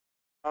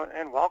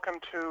And welcome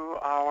to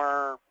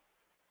our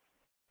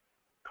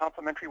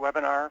complimentary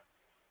webinar.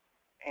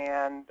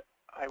 And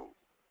I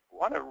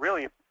want to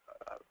really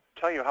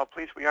tell you how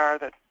pleased we are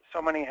that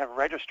so many have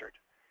registered.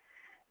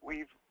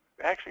 We've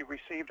actually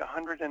received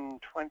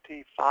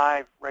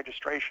 125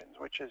 registrations,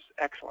 which is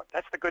excellent.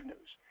 That's the good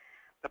news.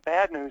 The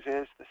bad news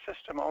is the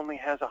system only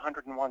has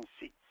 101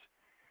 seats.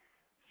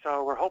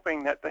 So we're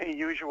hoping that the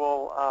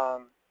usual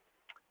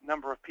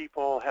number of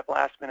people have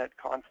last-minute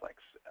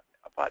conflicts.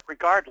 But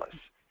regardless,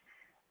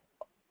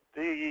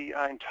 the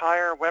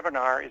entire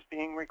webinar is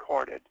being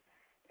recorded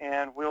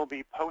and will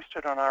be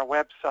posted on our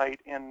website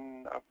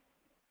in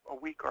a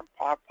week or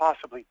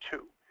possibly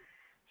two.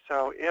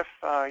 So if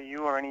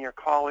you or any of your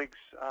colleagues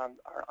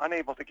are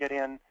unable to get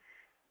in,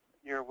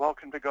 you're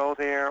welcome to go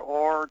there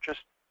or just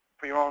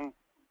for your own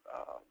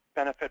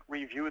benefit,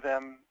 review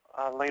them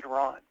later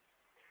on.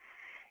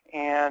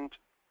 And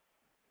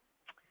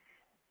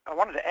I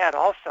wanted to add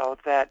also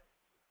that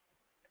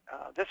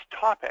this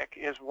topic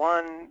is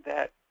one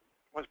that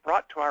was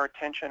brought to our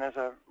attention as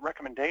a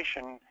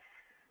recommendation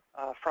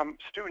from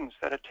students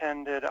that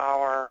attended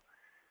our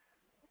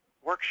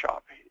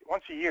workshop.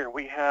 Once a year,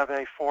 we have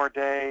a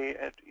 4-day,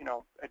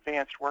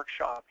 advanced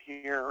workshop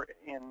here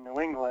in New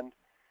England,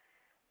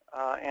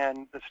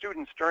 and the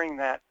students during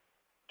that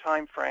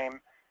time frame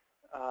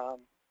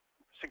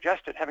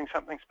suggested having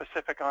something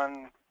specific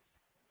on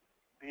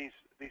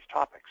these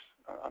topics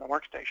on a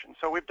workstation.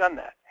 So we've done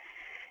that,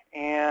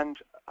 and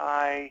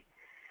I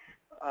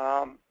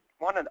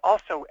want to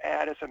also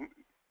add, as a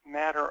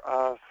matter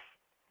of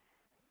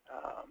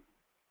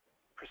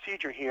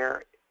procedure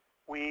here,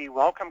 we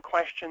welcome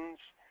questions,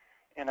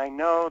 and I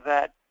know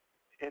that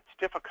it's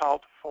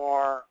difficult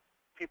for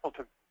people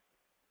to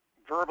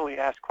verbally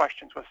ask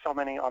questions with so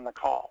many on the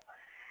call.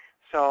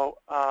 So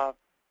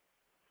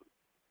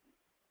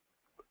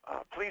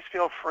please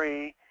feel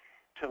free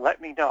to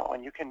let me know,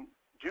 and you can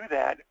do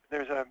that.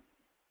 There's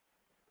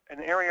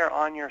an area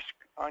on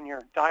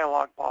your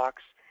dialog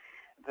box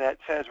that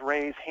says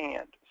raise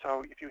hand.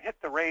 So if you hit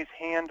the raise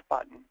hand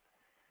button,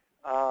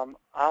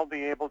 I'll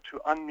be able to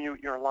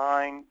unmute your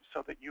line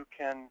so that you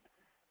can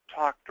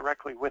talk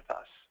directly with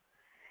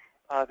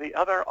us. The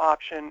other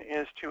option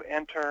is to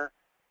enter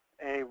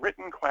a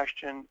written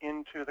question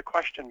into the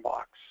question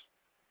box,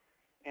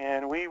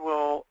 and we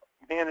will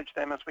manage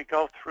them as we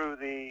go through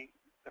the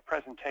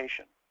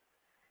presentation.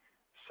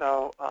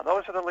 So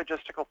those are the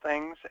logistical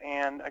things,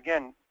 and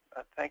again,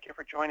 thank you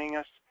for joining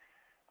us.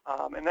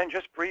 And then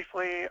just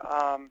briefly,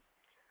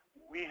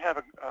 we have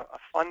a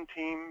fun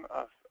team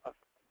of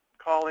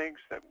colleagues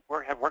that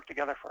have worked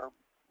together for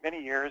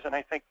many years, and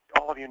I think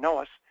all of you know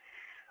us.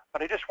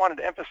 But I just wanted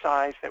to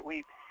emphasize that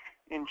we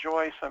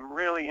enjoy some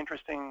really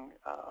interesting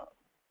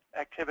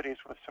activities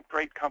with some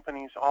great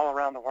companies all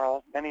around the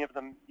world, many of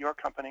them your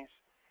companies.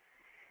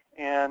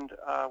 And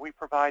we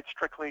provide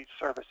strictly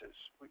services.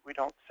 We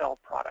don't sell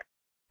products.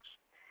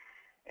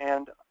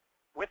 And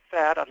with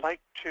that, I'd like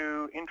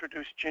to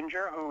introduce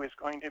Ginger, who is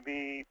going to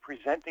be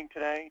presenting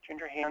today,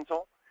 Ginger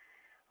Hansel.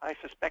 I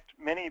suspect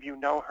many of you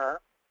know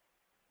her.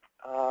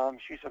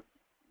 She's a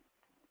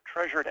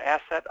treasured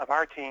asset of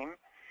our team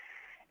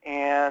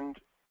and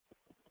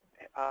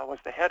was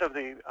the head of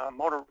the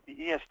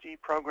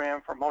ESD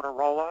program for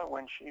Motorola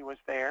when she was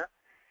there.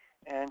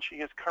 And she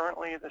is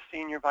currently the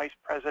Senior Vice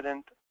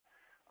President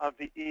of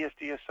the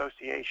ESD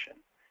Association.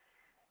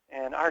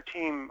 And our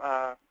team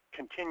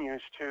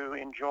continues to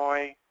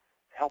enjoy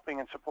helping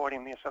and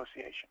supporting the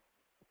association.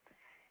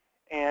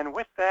 And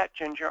with that,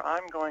 Ginger,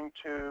 I'm going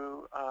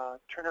to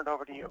turn it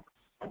over to you.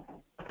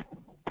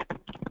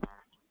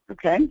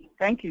 Okay,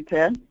 thank you,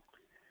 Ted.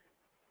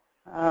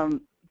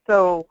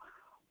 So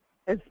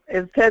as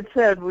Ted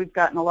said, we've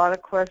gotten a lot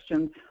of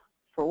questions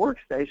for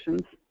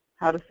workstations,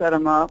 how to set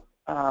them up,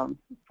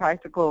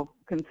 practical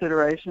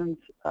considerations,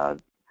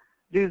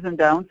 do's and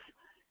don'ts.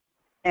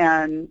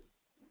 And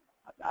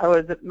I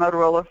was at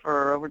Motorola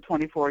for over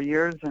 24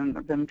 years and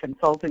I've been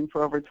consulting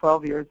for over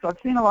 12 years, so I've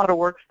seen a lot of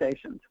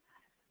workstations.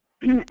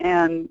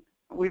 And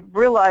we've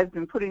realized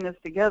in putting this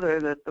together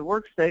that the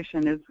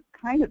workstation is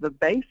kind of the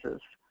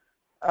basis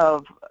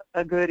of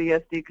a good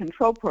ESD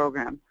control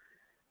program.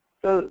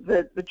 So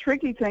the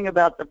tricky thing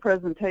about the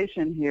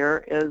presentation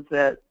here is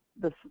that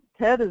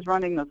Ted is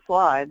running the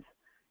slides,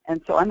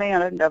 and so I may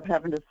end up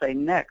having to say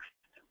next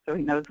so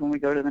he knows when we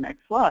go to the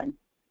next slide.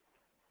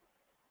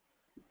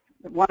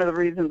 One of the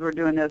reasons we're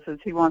doing this is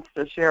we want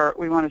to share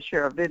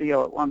a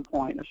video at one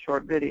point, a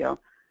short video.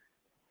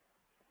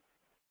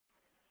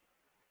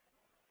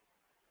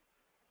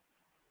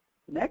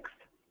 Next.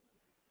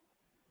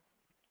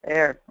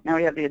 There, now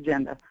we have the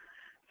agenda.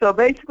 So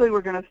basically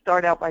we're going to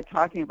start out by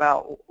talking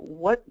about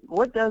what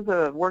does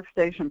a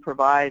workstation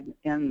provide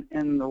in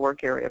the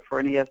work area for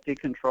an ESD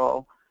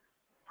control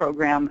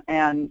program,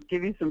 and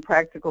give you some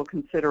practical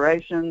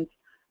considerations.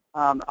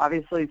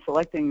 Obviously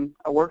selecting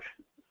a work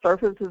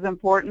surface is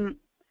important.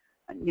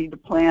 You need to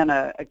plan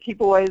a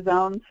keep-away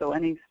zone so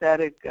any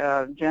static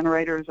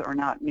generators are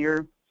not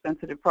near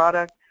sensitive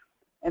product.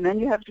 And then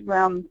you have to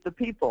ground the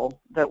people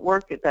that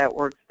work at that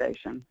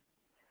workstation.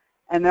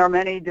 And there are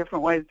many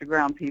different ways to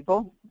ground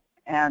people.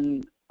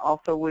 And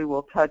also we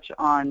will touch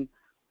on,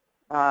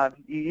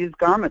 you use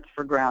garments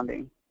for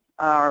grounding,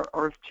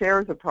 or if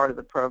chairs are part of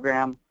the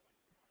program,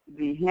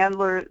 the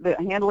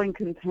handling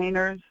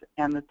containers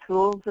and the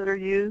tools that are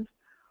used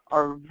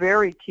are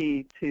very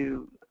key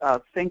to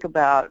think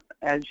about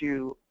as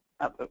you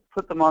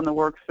put them on the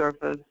work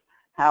surface,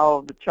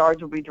 how the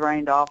charge will be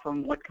drained off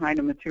them, what kind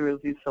of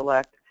materials you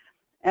select,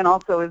 and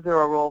also is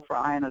there a role for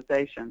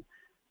ionization.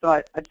 So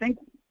I think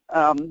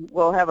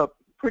we'll have a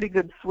pretty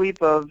good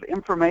sweep of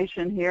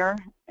information here,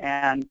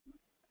 and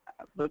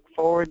look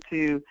forward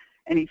to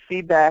any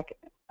feedback,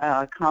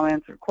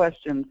 comments, or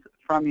questions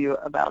from you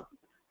about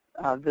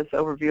this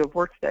overview of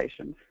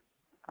workstations.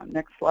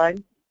 Next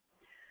slide.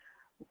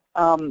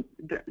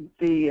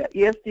 The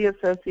ESD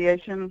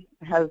Association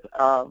has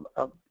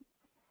a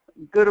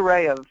good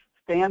array of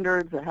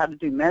standards of how to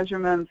do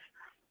measurements.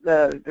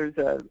 There's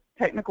a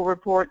technical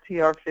report,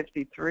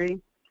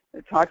 TR53,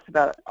 that talks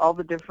about all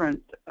the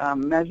different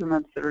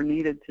measurements that are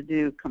needed to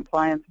do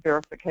compliance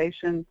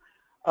verification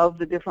of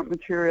the different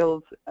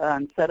materials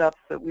and setups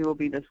that we will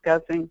be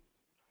discussing.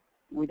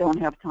 We don't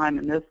have time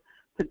in this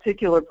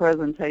particular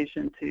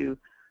presentation to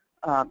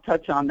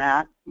touch on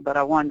that, but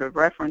I wanted to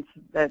reference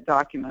that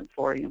document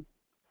for you.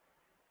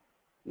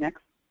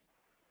 Next.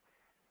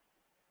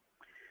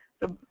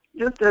 So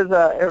just as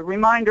a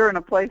reminder and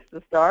a place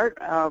to start,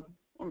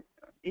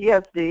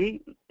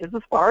 ESD is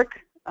a spark.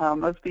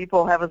 Most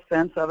people have a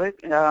sense of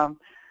it. On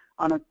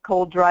a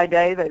cold, dry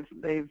day,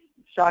 they've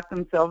shocked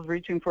themselves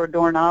reaching for a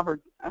doorknob or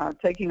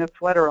taking a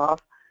sweater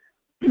off.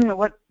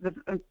 What the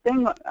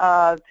thing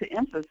to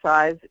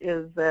emphasize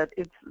is that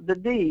it's the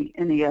D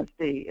in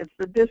ESD. It's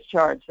the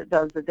discharge that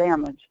does the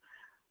damage.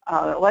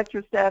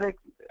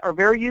 Electrostatics are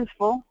very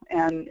useful,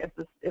 and if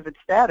it's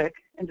static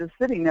and just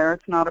sitting there,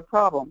 it's not a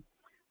problem.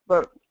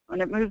 But when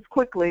it moves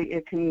quickly,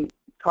 it can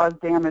cause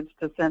damage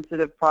to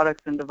sensitive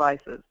products and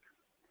devices.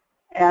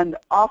 And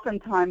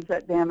oftentimes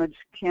that damage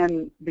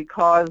can be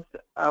caused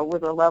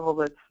with a level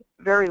that's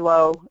very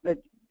low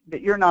that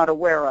you're not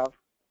aware of.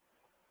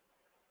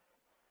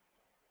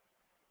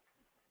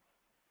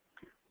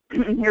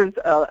 Here's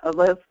a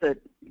list that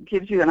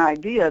gives you an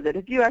idea that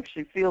if you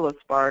actually feel a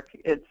spark,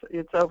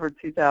 it's over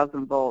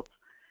 2,000 volts.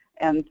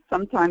 And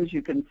sometimes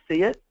you can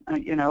see it.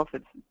 You know, if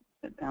it's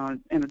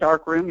in a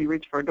dark room, you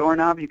reach for a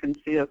doorknob, you can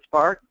see a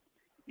spark.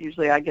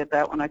 Usually I get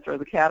that when I throw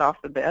the cat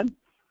off the bed.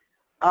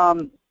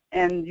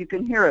 And you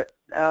can hear it,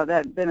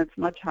 then it's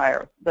much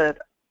higher. But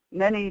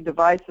many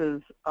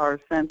devices are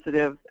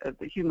sensitive at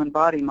the human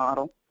body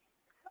model,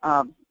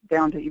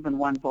 down to even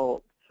 1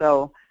 volt.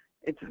 So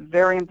it's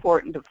very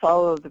important to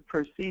follow the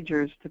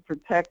procedures to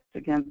protect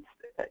against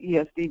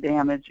ESD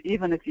damage,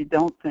 even if you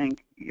don't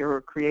think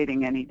you're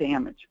creating any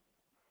damage.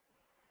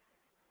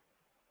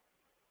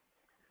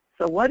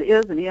 So what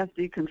is an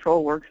ESD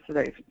control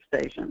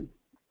workstation?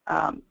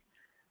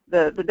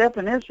 The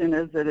definition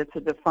is that it's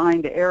a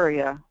defined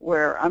area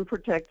where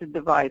unprotected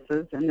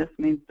devices, and this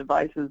means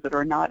devices that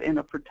are not in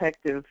a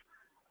protective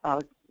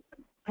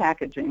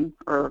packaging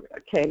or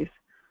a case,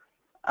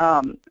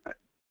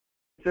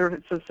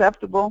 they're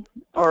susceptible,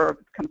 or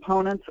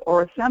components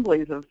or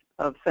assemblies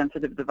of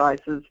sensitive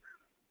devices.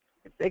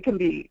 If they can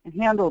be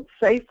handled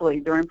safely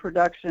during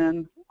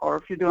production, or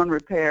if you're doing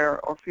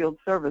repair or field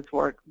service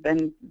work,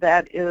 then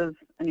that is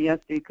an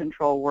ESD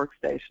control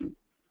workstation.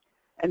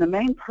 And the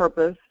main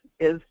purpose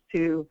is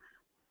to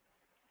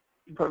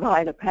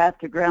provide a path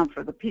to ground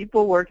for the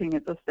people working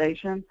at the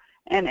station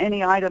and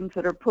any items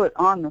that are put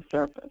on the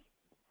surface.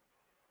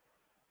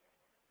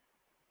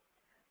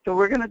 So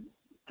we're going to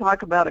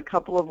talk about a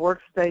couple of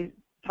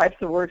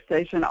types of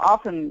workstation.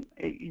 Often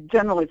you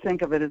generally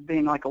think of it as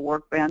being like a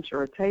workbench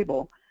or a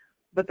table,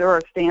 but there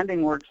are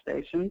standing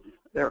workstations.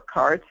 There are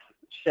carts,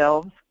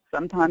 shelves.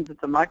 Sometimes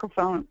it's a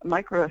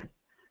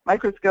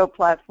microscope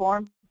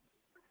platform.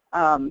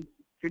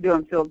 If you're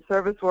doing field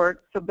service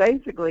work. So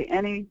basically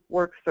any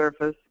work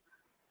surface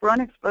for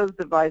unexposed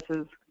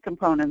devices,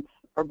 components,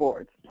 or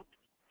boards.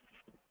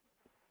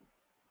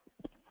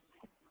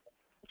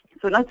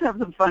 So let's have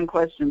some fun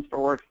questions for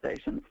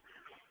workstations.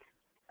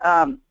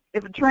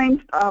 If a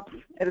train stops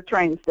at a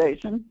train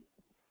station,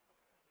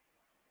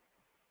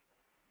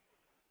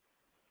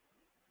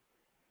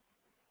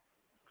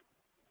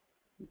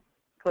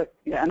 click,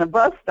 yeah, and a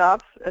bus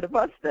stops at a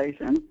bus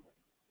station,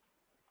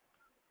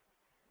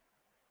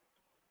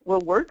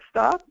 will work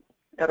stop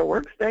at a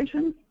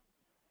workstation?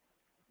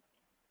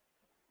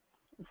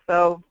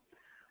 So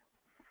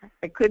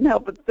I couldn't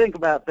help but think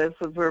about this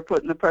as we were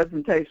putting the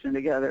presentation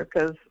together,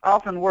 because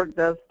often work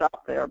does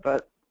stop there,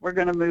 but we're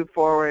going to move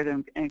forward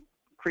and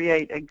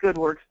create a good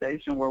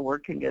workstation where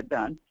work can get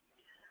done.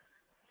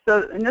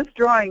 So in this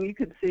drawing, you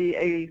could see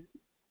a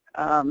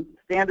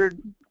standard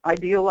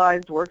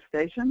idealized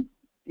workstation.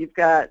 You've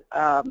got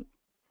a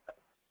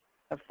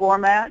floor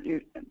mat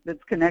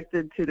that's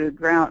connected to the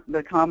ground,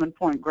 the common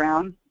point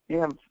ground. You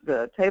have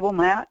the table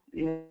mat.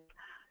 You have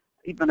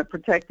even a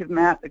protective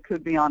mat that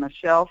could be on a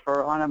shelf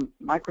or on a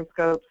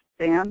microscope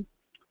stand.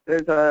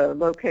 There's a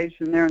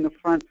location there in the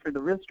front for the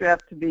wrist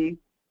strap to be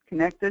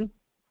connected.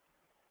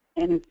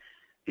 And if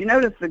you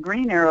notice the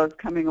green arrows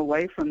coming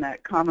away from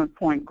that common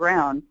point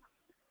ground,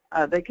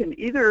 they can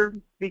either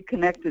be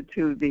connected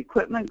to the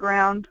equipment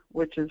ground,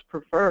 which is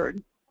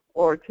preferred,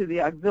 or to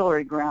the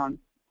auxiliary ground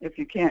if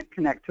you can't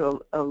connect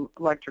to an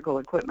electrical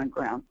equipment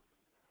ground.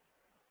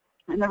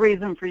 And the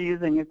reason for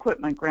using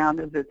equipment ground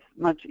is it's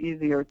much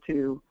easier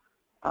to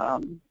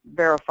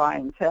verify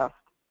and test.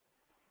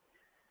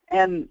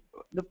 And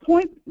the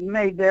point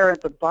made there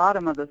at the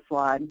bottom of the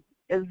slide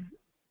is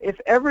if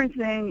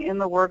everything in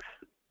the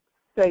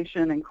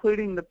workstation,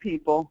 including the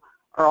people,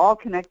 are all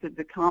connected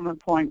to common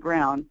point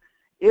ground,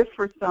 if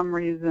for some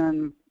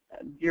reason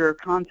your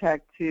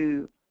contact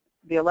to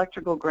the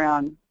electrical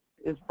ground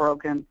is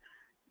broken,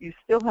 you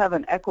still have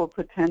an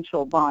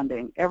equipotential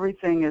bonding.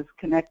 Everything is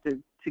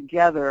connected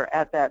together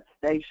at that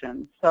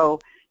station. So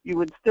you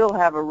would still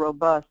have a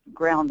robust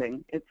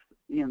grounding. It's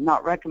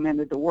not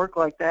recommended to work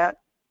like that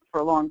for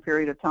a long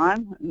period of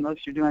time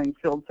unless you're doing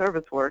field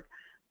service work,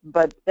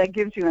 but that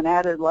gives you an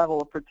added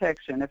level of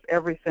protection if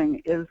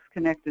everything is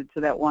connected to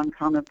that one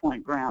common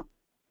point ground.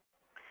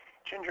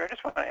 Ginger, I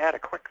just want to add a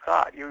quick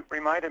thought. You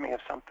reminded me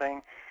of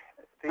something.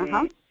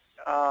 The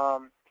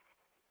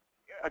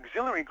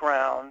auxiliary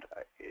ground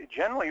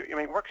generally,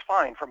 works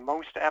fine for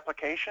most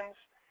applications,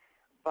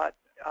 but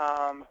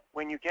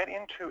when you get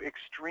into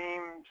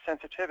extreme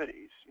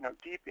sensitivities,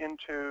 deep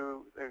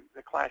into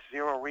the class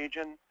 0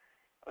 region,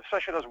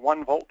 especially those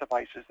 1-volt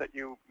devices that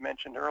you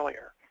mentioned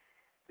earlier,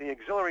 the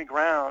auxiliary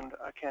ground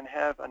can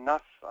have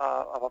enough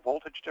of a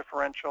voltage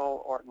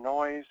differential or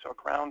noise or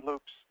ground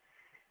loops.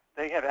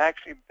 They have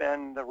actually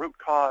been the root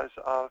cause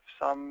of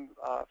some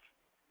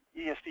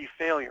ESD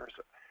failures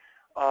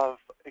of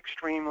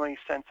extremely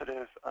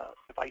sensitive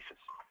devices.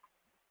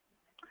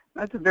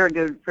 That's a very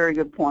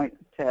good point,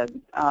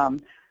 Ted.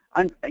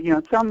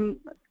 Some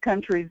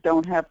countries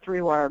don't have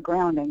 3-wire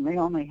grounding. They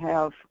only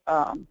have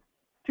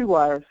 2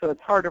 wires, so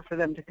it's harder for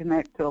them to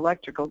connect to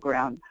electrical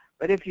ground.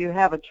 But if you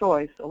have a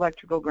choice,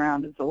 electrical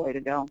ground is the way to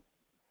go.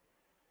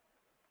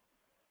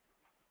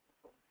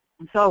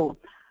 So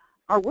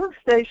are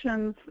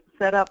workstations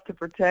set up to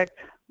protect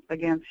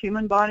against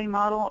human body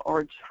model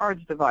or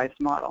charge device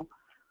model?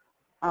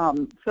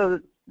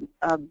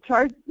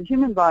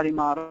 Human body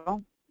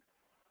model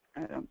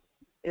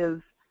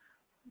is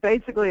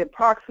basically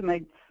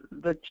approximates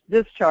the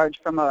discharge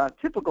from a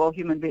typical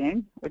human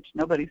being, which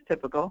nobody's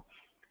typical,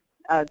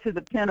 to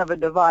the pin of a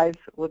device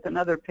with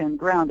another pin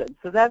grounded.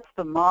 So that's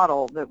the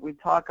model that we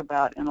talk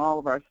about in all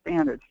of our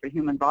standards for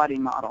human body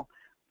model.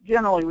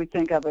 Generally, we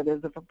think of it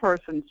as if a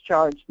person's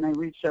charged and they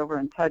reach over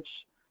and touch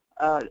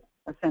a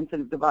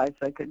sensitive device,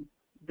 they could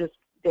just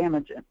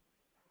damage it.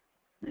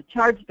 The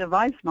charge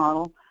device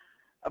model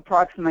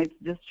approximates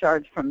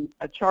discharge from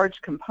a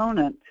charged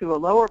component to a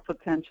lower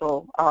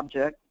potential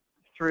object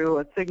through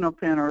a signal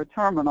pin or a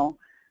terminal.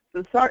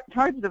 The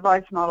charge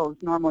device model is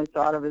normally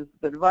thought of as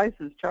the device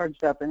is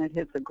charged up and it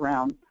hits the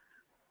ground.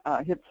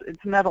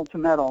 It's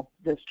metal-to-metal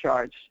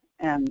discharge.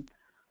 And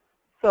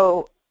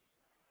so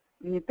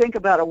when you think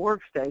about a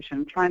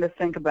workstation, trying to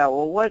think about,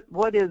 well,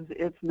 what is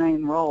its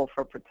main role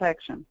for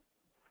protection?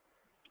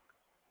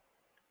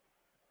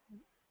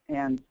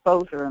 And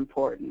both are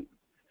important.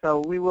 So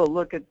we will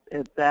look at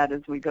that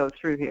as we go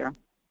through here.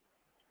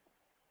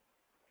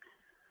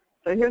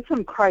 So here's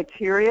some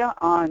criteria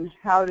on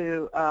how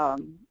to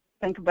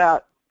think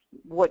about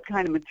what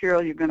kind of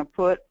material you're going to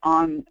put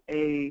on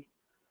a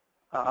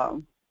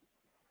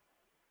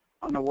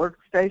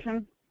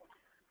workstation.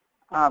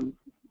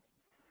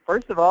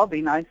 First of all,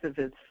 be nice if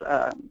it's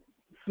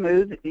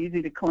smooth,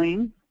 easy to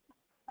clean,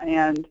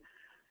 and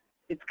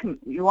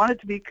you want it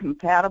to be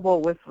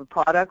compatible with the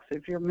products.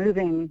 If you're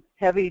moving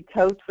heavy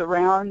totes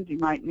around, you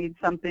might need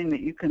something that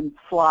you can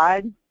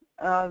slide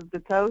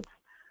the totes.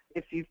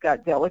 If you've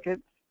got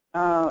delicate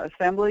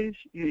assemblies,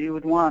 you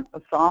would want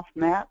a soft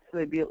mat so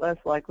they'd be less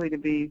likely to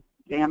be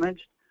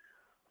damaged.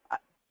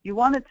 You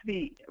want it to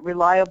be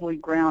reliably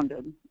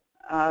grounded.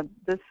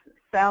 This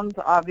sounds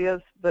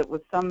obvious, but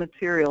with some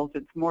materials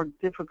it's more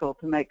difficult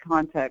to make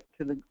contact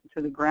to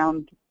the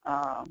ground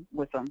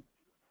with them.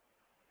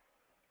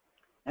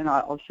 And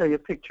I'll show you a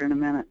picture in a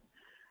minute.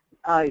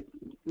 You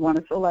want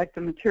to select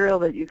a material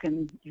that you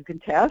can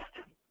test,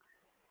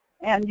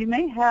 and you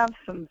may have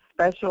some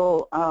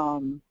special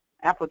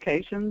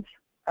applications.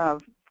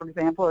 For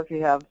example, if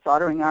you have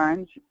soldering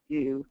irons,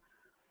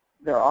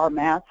 there are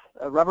mats.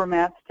 Rubber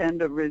mats tend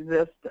to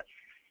resist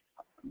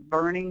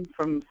burning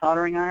from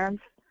soldering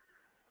irons.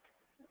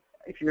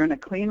 If you're in a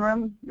clean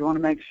room, you want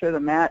to make sure the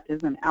mat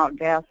isn't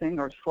outgassing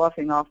or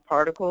sloughing off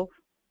particles.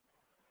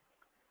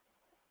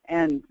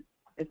 And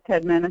as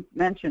Ted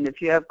mentioned,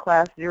 if you have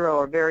class 0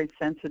 or very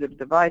sensitive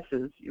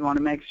devices, you want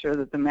to make sure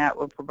that the mat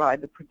will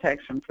provide the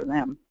protection for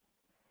them.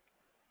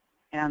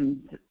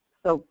 And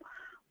so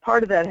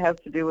part of that has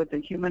to do with the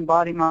human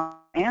body model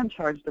and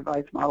charge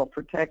device model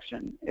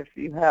protection. If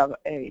you have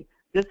a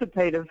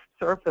dissipative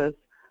surface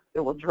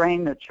that will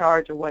drain the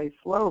charge away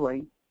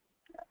slowly,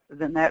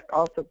 then that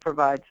also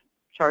provides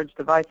charge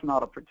device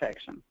model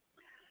protection.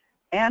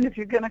 And if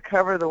you're going to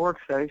cover the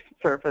workstation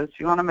surface,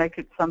 you want to make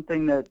it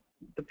something that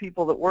the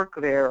people that work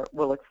there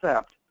will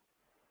accept.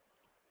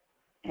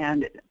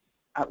 And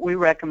we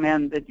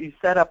recommend that you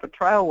set up a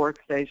trial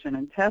workstation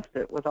and test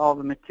it with all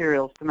the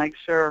materials to make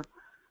sure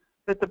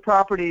that the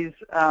properties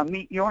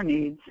meet your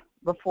needs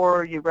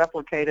before you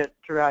replicate it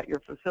throughout your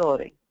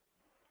facility.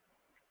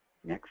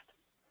 Next.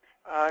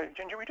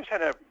 Ginger, we just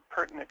had a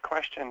pertinent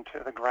question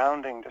to the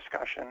grounding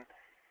discussion.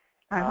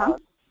 The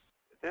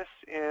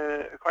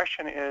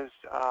question is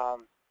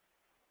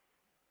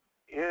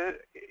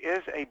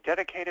a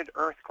dedicated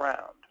earth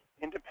ground,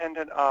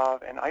 independent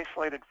of and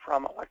isolated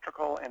from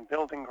electrical and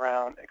building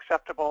ground,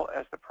 acceptable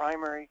as the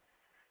primary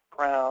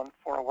ground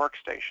for a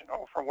workstation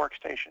or for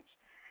workstations?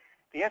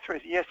 The answer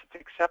is yes,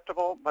 it's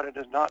acceptable, but it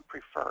is not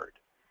preferred.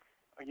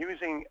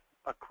 Using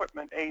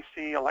equipment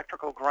AC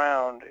electrical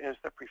ground is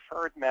the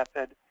preferred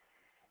method,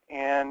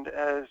 and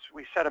as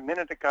we said a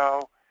minute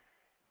ago,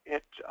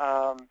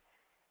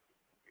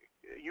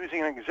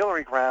 using an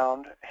auxiliary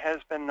ground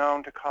has been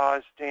known to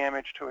cause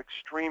damage to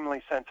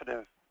extremely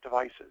sensitive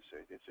devices.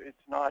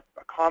 It's not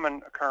a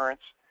common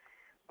occurrence,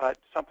 but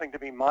something to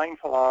be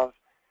mindful of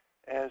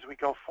as we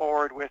go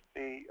forward with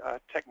the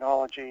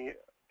technology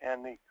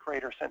and the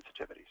greater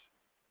sensitivities.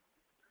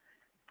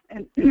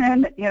 And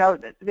you know,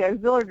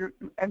 the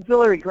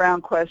auxiliary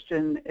ground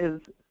question is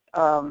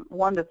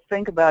one to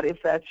think about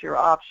if that's your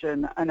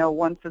option. I know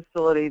one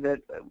facility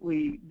that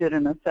we did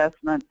an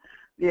assessment,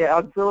 the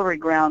auxiliary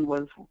ground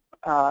was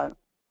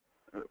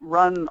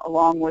run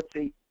along with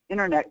the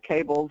internet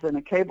cables in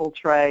a cable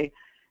tray,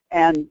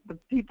 and the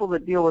people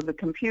that deal with the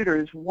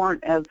computers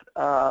weren't as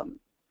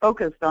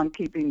focused on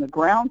keeping the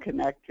ground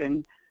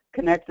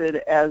connected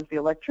as the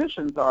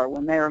electricians are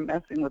when they are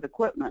messing with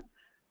equipment.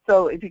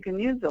 So if you can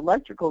use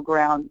electrical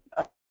ground,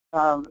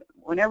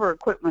 whenever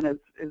equipment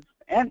is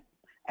and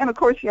of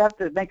course you have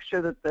to make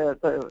sure that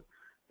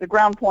the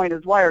ground point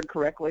is wired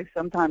correctly.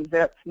 Sometimes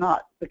that's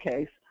not the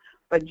case.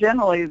 But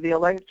generally, the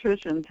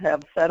electricians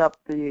have set up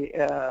the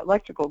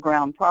electrical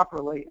ground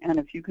properly, and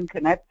if you can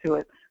connect to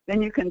it,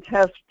 then you can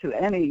test to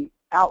any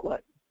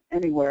outlet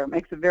anywhere. It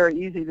makes it very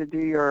easy to do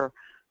your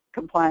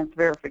compliance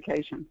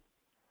verification.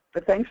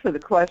 But thanks for the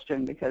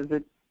question, because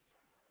it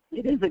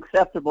is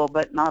acceptable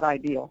but not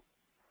ideal.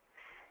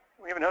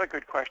 We have another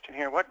good question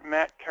here. What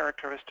mat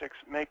characteristics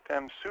make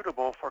them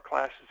suitable for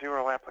Class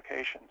 0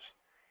 applications?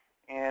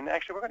 And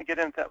actually, we're going to get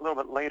into that a little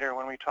bit later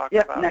when we talk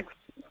about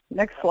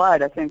next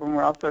slide, I think, when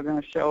we're also going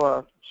to show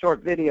a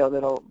short video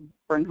that'll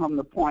bring home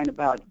the point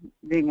about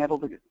being able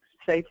to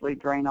safely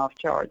drain off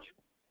charge.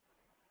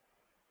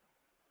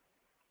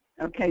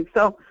 Okay,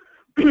 so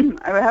I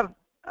have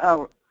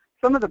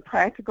some of the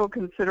practical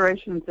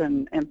considerations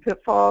and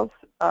pitfalls.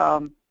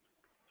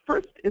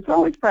 First, it's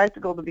always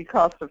practical to be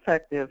cost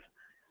effective.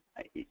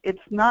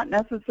 It's not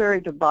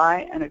necessary to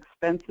buy an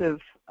expensive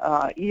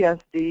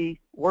ESD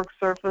work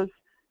surface.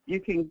 You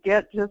can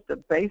get just a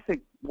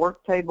basic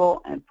work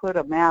table and put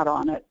a mat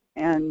on it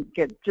and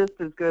get just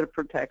as good a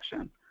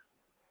protection.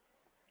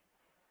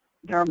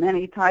 There are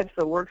many types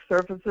of work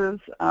surfaces.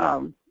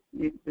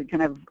 You can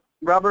have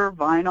rubber,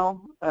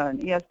 vinyl, an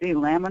ESD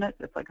laminate,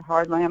 it's like a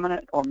hard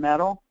laminate, or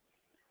metal.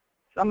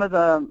 Some of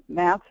the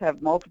mats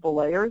have multiple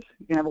layers.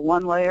 You can have a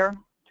 1 layer,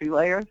 2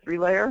 layer, 3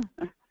 layer,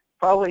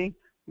 probably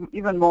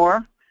even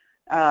more.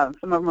 Some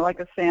of them are like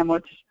a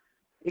sandwich.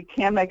 It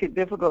can make it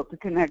difficult to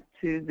connect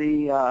to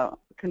the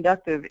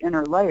conductive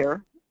inner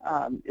layer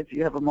if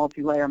you have a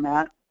multi-layer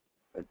mat.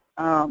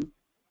 A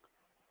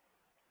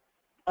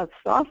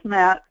soft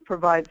mat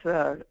provides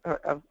a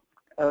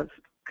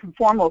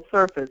conformal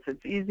surface.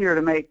 It's easier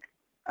to make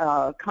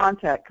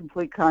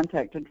complete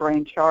contact to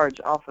drain charge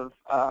off of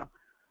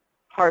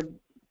hard,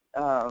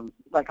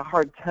 like a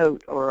hard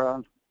tote or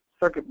a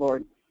circuit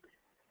board.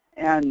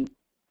 And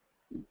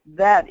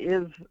that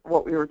is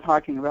what we were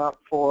talking about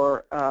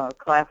for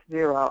Class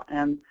 0.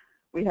 And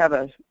we have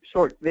a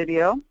short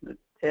video that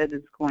Ted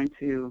is going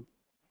to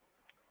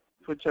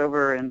switch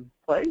over and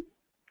play.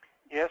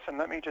 Yes, and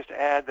let me just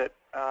add that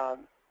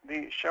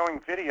showing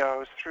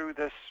videos through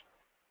this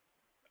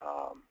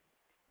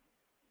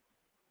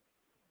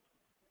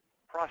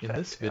process. In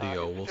this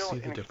video, we'll see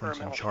the difference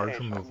in charge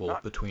removal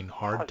between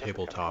hard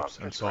tabletops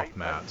and soft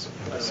mats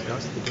and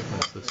discuss the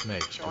difference this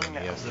makes to an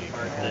ESD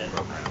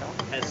control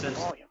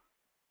program.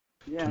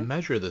 To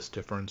measure this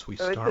difference, we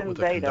start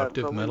with a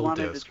conductive metal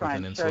disc with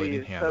an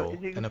insulating handle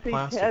and a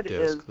plastic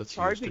disc that's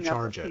used to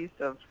charge it.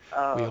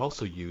 We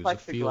also use a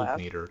field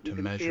meter to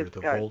measure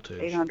the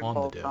voltage on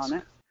the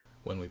disc.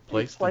 When we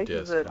place the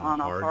disc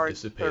on a hard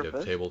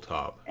dissipative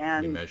tabletop,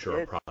 we measure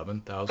a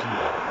 7,000 volts,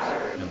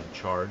 and the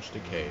charge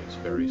decays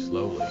very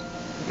slowly.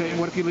 Okay, and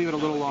what if you leave it a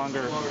little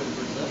longer,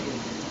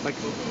 like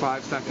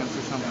 5 seconds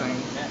or something?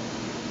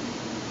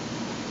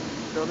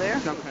 Still there?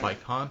 Okay. By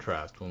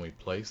contrast, when we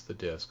place the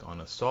disc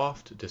on a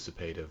soft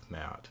dissipative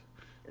mat,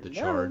 the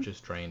charge is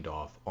drained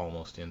off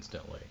almost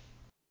instantly.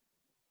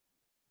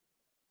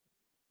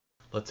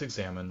 Let's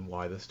examine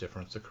why this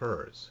difference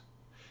occurs.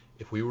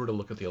 If we were to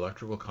look at the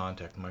electrical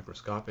contact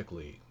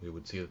microscopically, we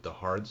would see that the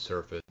hard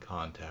surface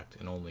contact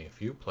in only a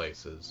few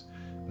places,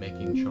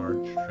 making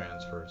charge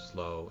transfer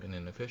slow and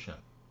inefficient.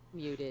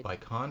 Muted. By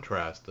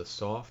contrast, the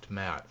soft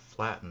mat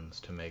flattens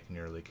to make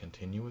nearly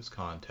continuous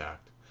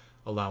contact,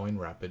 allowing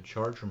rapid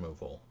charge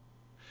removal.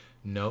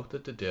 Note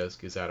that the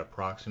disk is at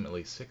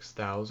approximately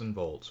 6,000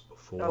 volts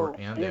before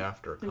and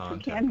after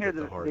contact with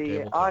the hard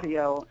tabletop.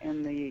 Audio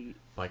in the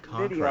By video,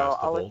 contrast,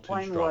 the I'll voltage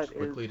explain drops what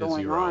quickly is to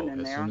going on zero in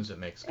as there, soon as it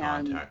makes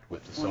and contact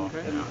with the when soft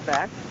it mat. comes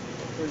back,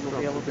 we will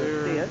be able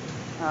to see it.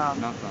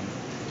 Nothing.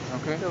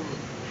 Okay. So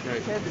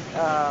Great.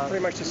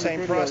 Pretty much the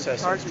same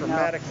process. It's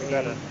dramatically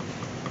better.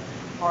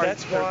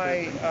 That's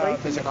why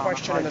there's a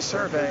question in the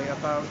survey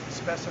about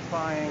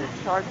specifying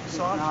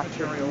soft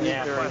materials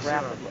very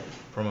rapidly.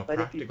 From a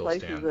practical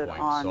standpoint,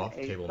 soft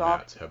table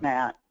mats have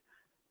mat,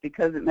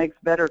 because it makes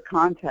better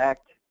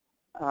contact,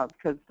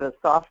 because the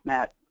soft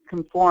mat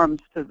conforms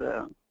to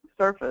the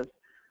surface,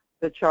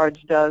 the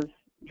charge does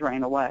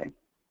drain away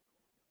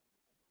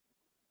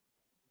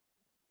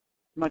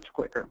much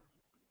quicker.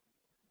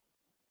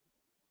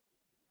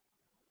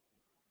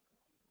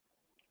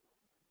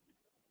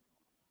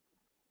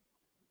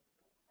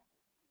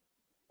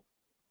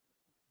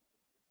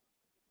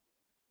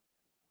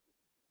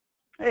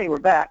 Hey, we're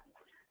back.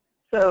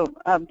 So,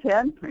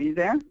 Ted, are you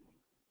there?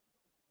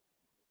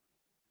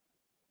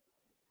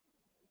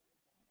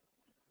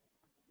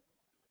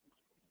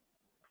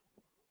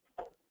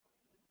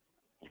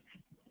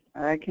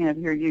 I can't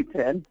hear you,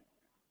 Ted.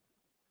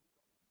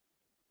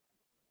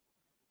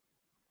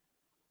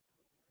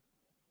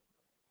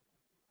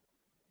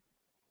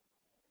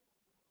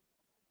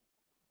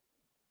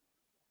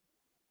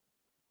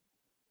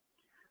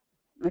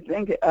 I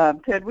think,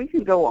 Ted, we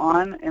can go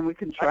on and we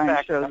can try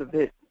and show the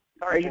video.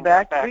 Are you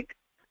back?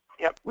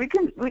 Yep. We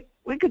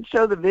could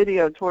show the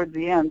video towards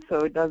the end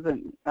so it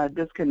doesn't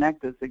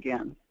disconnect us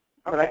again.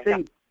 Okay, but I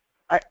think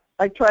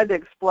I tried to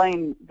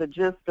explain the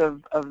gist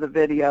of the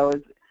video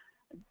is,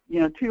 you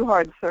know, two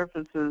hard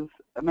surfaces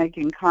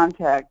making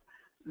contact.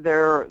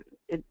 You'd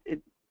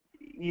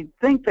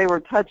think they were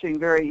touching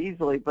very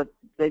easily, but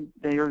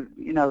they're,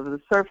 you know,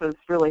 the surface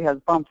really has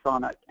bumps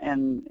on it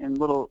and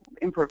little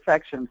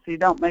imperfections. So you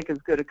don't make as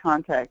good a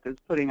contact as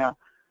putting a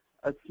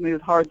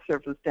smooth hard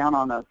surface down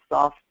on a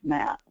soft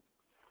mat.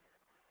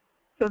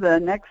 So the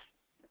next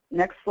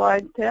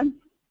slide, Ted.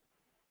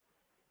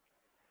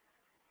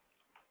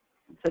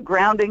 So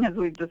grounding, as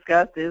we've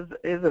discussed, is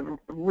a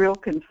real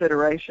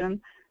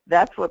consideration.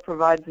 That's what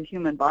provides the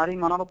human body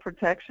model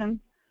protection,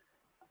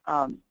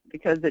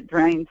 because it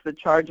drains the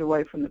charge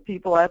away from the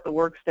people at the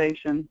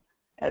workstation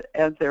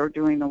as they're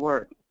doing the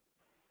work.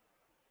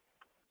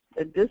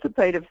 The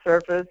dissipative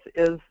surface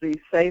is the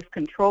safe,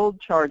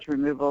 controlled charge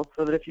removal,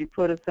 so that if you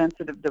put a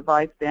sensitive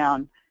device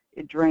down,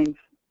 it drains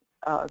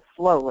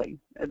slowly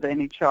of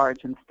any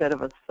charge instead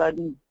of a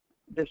sudden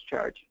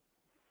discharge.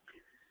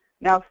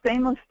 Now,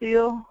 stainless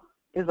steel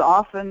is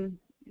often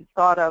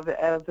thought of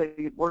as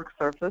a work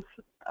surface.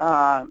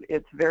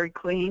 It's very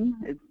clean.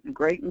 It's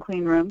great in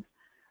clean rooms.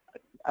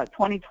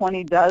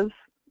 2020 does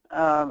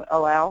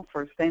allow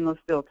for stainless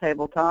steel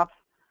tabletops.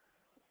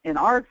 In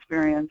our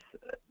experience,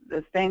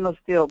 the stainless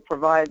steel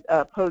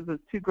poses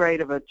too great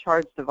of a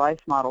charge device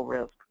model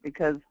risk,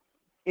 because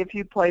if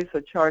you place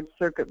a charged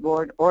circuit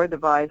board or a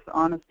device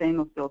on a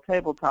stainless steel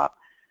tabletop,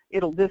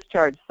 it'll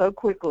discharge so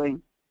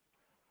quickly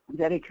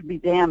that it could be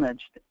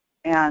damaged.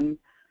 And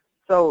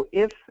so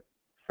if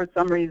for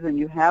some reason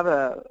you have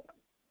a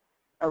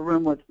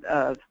room with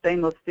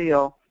stainless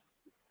steel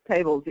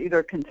tables,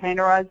 either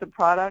containerize the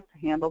product,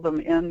 handle them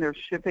in their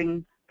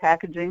shipping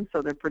packaging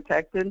so they're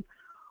protected,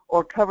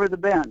 or cover the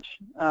bench,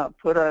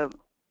 put a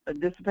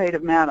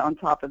dissipative mat on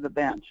top of the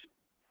bench.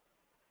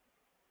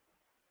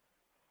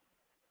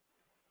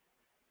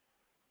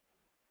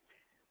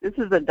 This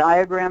is a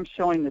diagram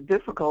showing the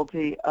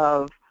difficulty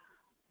of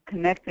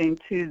connecting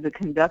to the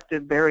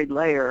conductive buried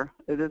layer.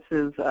 This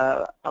is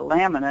a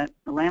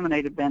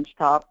laminated bench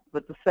top,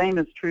 but the same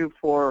is true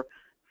for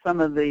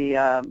some of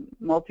the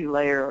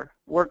multi-layer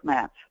work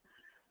mats.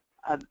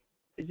 As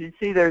you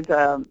see, there's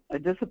a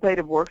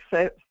dissipative work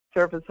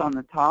surface on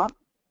the top.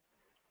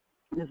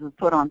 This is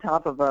put on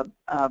top of a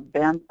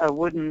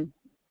wooden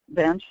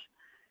bench,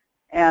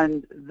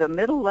 and the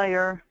middle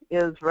layer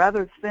is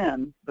rather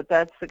thin, but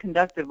that's the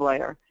conductive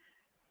layer.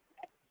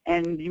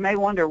 And you may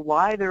wonder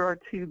why there are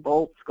two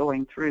bolts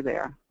going through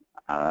there.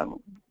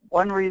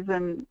 One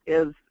reason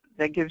is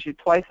that gives you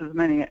twice as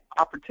many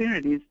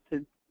opportunities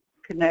to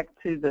connect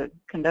to the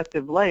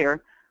conductive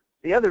layer.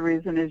 The other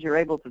reason is you're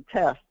able to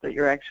test that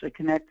you're actually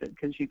connected,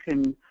 because you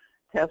can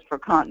test for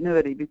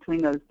continuity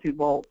between those two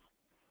bolts.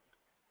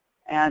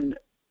 And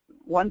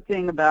one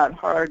thing about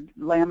hard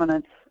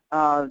laminates,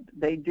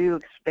 they do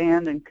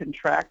expand and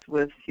contract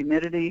with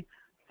humidity,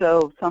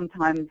 so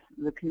sometimes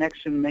the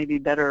connection may be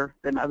better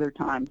than other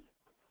times.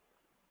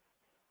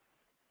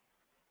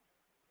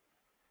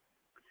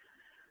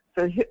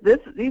 So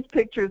these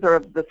pictures are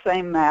of the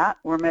same mat.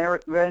 We're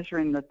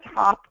measuring the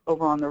top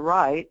over on the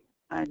right.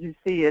 As you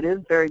see, it is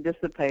very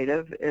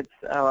dissipative. It's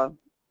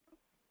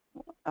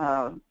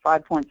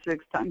 5.6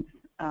 times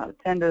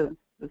 10 to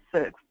the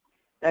 6th.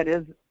 That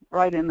is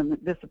right in the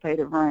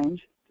dissipative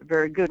range. It's a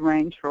very good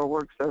range for a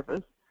work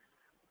surface.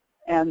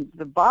 And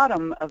the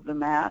bottom of the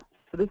mat,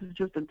 so this is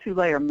just a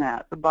 2-layer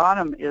mat, the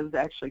bottom is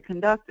actually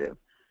conductive.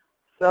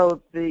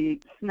 So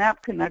the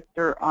snap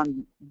connector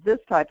on this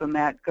type of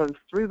mat goes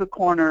through the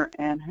corner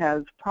and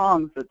has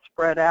prongs that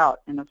spread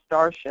out in a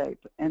star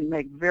shape and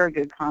make very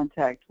good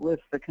contact with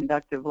the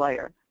conductive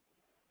layer.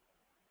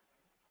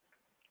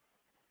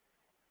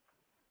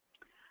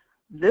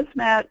 This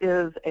mat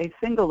is a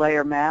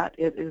single-layer mat.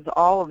 It is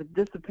all of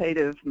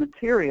dissipative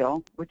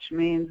material, which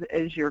means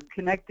as you're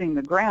connecting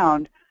the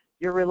ground,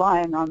 you're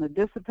relying on the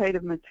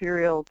dissipative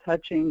material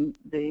touching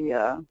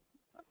the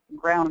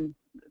ground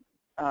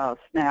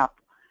snap.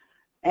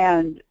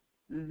 And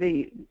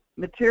the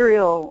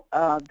material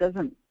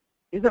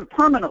isn't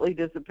permanently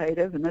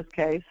dissipative. In this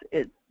case,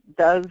 it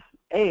does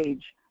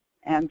age,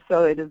 and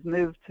so it has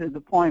moved to the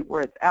point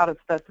where it's out of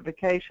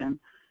specification.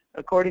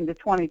 According to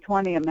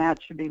 2020, a mat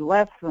should be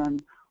less than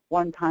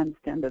 1 ×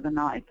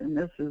 10⁹, and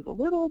this is a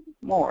little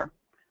more.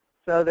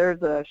 So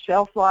there's a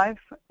shelf life,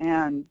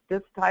 and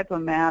this type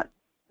of mat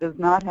does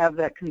not have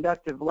that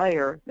conductive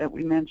layer that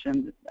we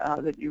mentioned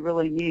that you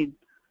really need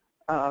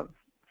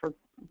for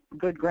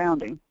good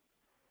grounding.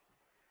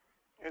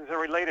 There's a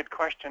related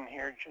question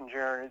here,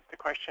 Ginger. The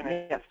question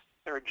is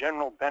there a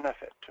general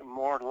benefit to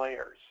more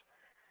layers?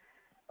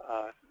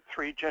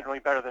 3 generally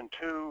better than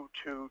 2,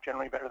 2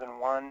 generally better than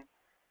 1.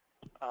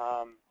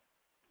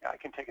 I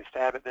can take a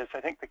stab at this. I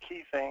think the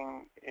key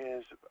thing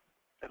is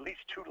at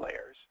least 2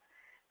 layers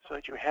so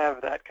that you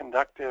have that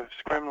conductive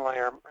scrim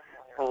layer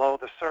below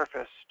the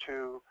surface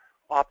to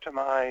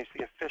optimize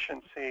the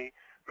efficiency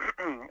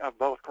of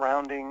both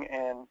grounding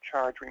and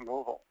charge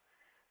removal.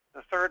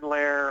 The 3rd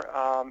layer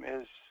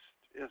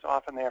is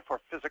often there for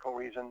physical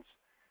reasons.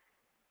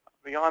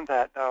 Beyond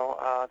that,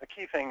 though, the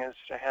key thing is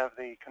to have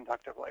the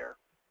conductive layer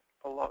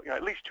below,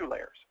 at least 2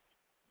 layers.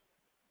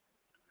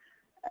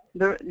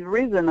 The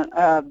reason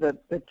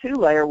the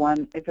 2-layer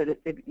one, if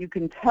you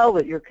can tell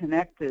that you're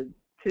connected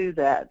to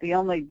that. The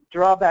only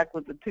drawback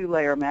with the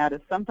 2-layer mat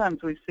is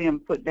sometimes we see them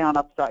put down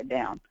upside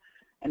down,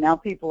 and now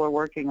people are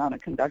working on a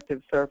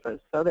conductive surface,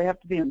 so they have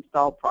to be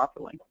installed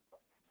properly.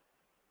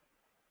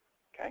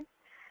 Okay.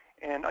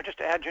 And I'll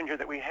just add, Ginger,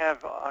 that we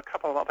have a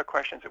couple of other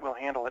questions that we'll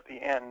handle at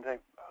the end. They're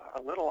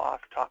a little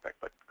off topic,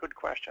 but good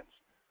questions.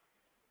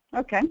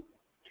 Okay.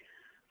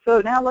 So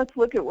now let's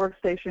look at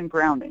workstation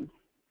grounding.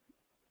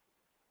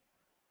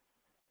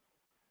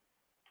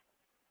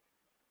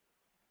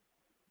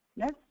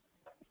 Yes?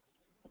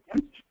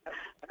 Yep.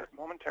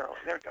 Momentarily.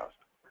 There it goes.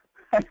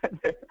 I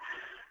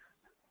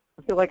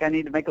feel like I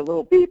need to make a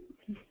little beep.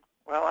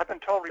 Well, I've been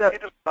told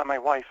repeatedly by my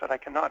wife that I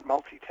cannot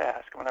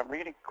multitask. When I'm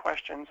reading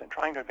questions and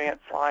trying to advance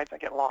slides, I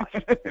get lost.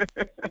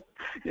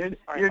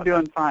 You're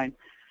doing fine.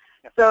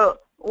 Yep. So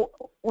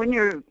when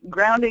you're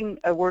grounding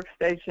a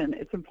workstation,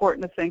 it's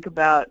important to think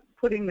about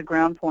putting the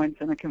ground points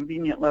in a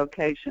convenient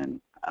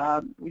location.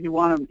 You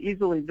want them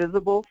easily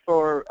visible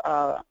for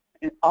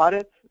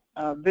audits.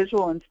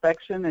 Visual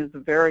inspection is a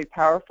very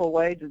powerful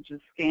way to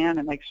just scan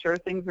and make sure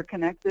things are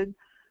connected.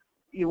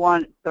 You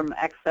want them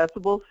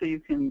accessible so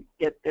you can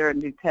get there and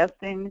do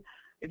testing.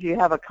 If you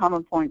have a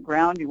common point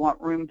ground, you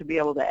want room to be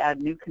able to add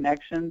new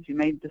connections. You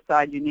may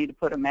decide you need to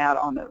put a mat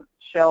on the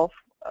shelf,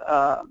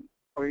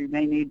 or you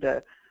may need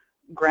to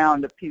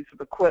ground a piece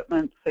of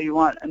equipment, so you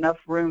want enough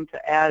room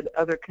to add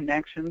other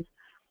connections.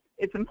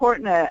 It's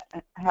important to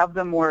have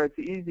them where it's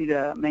easy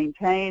to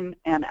maintain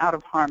and out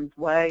of harm's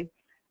way.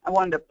 I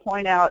wanted to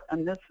point out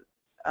on this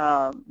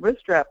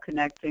wrist strap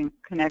connection,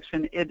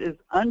 it is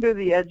under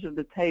the edge of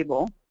the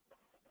table,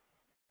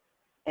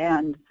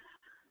 and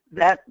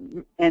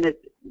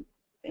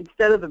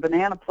instead of the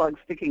banana plug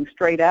sticking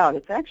straight out,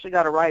 it's actually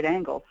got a right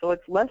angle, so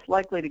it's less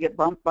likely to get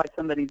bumped by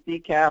somebody's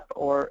kneecap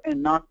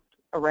and knocked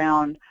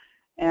around,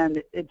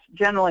 and it's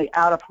generally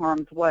out of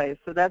harm's way.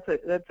 So that's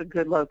a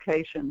good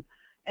location,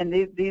 and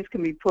these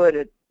can be put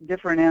at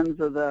different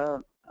ends of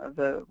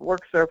the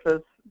work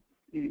surface,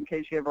 in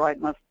case you have right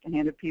and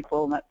left-handed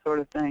people and that sort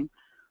of thing,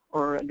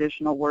 or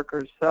additional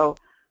workers. So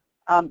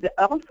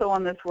also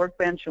on this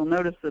workbench, you'll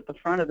notice that the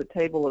front of the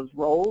table is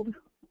rolled.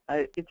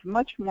 It's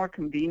much more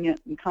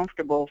convenient and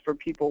comfortable for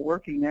people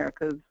working there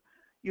because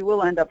you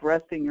will end up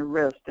resting your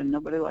wrist, and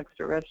nobody likes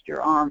to rest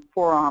your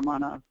forearm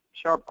on a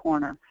sharp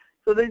corner.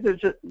 So these are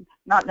just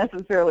not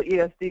necessarily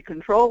ESD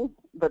control,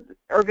 but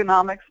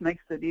ergonomics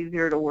makes it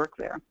easier to work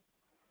there.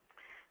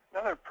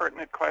 Another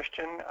pertinent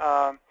question,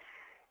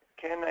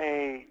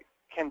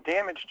 can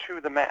damage to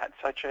the mat,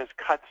 such as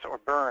cuts or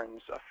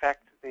burns,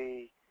 affect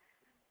the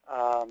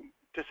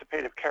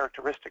dissipative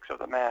characteristics of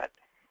the mat?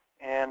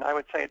 And I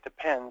would say it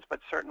depends,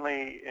 but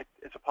certainly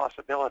it's a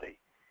possibility.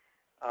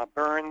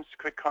 Burns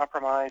could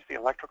compromise the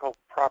electrical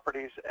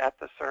properties at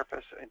the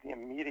surface in the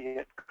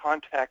immediate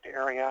contact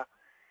area.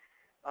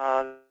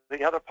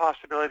 The other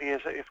possibility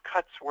is if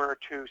cuts were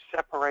to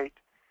separate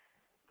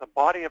the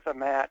body of the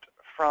mat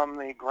from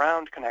the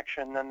ground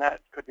connection, then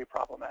that could be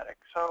problematic.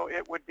 So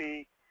it would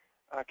be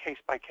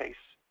case-by-case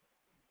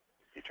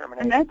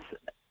determination.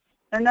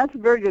 And that's a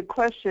very good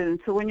question.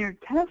 So when you're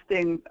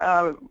testing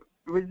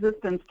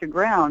resistance to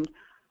ground,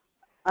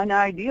 an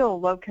ideal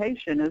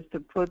location is to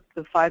put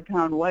the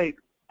 5-pound weight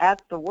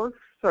at the work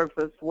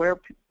surface where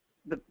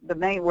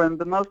where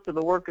the most of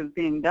the work is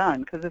being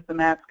done. Because if the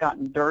mat's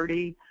gotten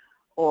dirty,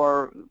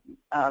 or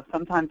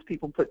sometimes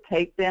people put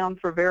tape down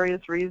for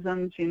various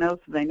reasons, you know,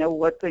 so they know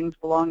what things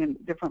belong in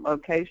different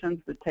locations.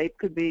 The tape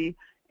could be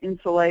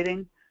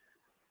insulating.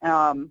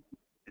 A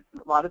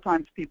lot of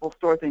times people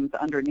store things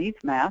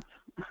underneath mats,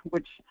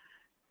 which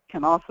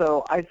can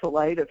also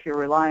isolate if you're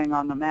relying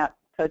on the mat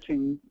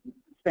touching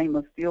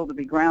stainless steel to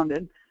be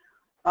grounded.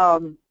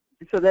 So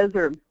those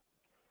are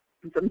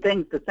some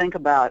things to think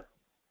about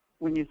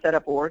when you set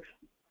up a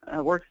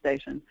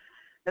workstation.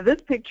 Now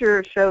this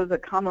picture shows a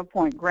common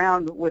point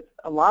ground with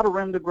a lot of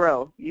room to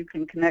grow. You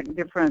can connect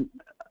different,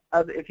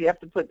 if you have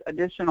to put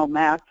additional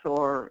mats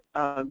or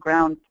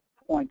ground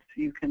points,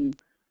 you can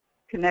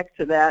connect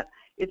to that.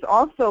 It's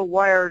also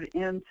wired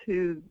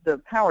into the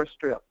power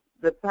strip.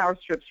 The power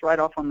strip's right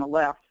off on the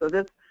left. So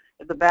this,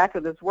 at the back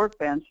of this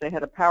workbench, they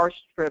had a power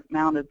strip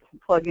mounted to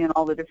plug in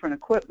all the different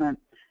equipment,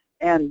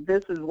 and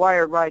this is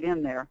wired right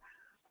in there.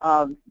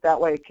 That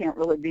way it can't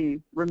really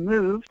be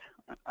removed,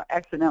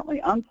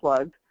 accidentally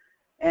unplugged,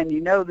 and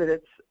you know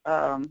that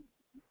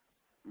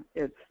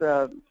it's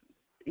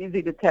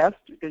easy to test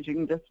because you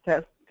can just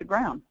test to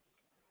ground.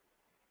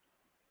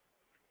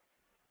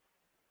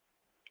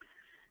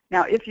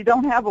 Now, if you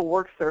don't have a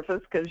work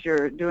surface because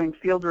you're doing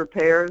field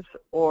repairs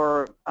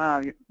or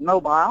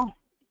mobile,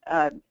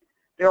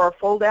 there are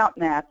fold-out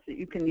mats that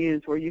you can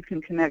use where you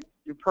can connect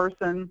your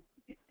person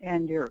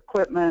and your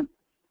equipment,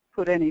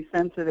 put any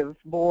sensitive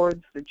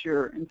boards that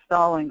you're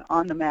installing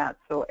on the mat,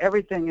 so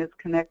everything is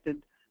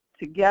connected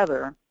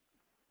together.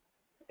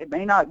 It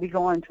may not be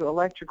going to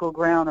electrical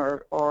ground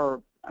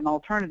or an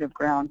alternative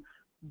ground,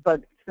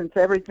 but since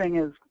everything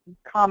is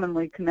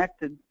commonly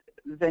connected,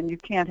 then you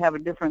can't have a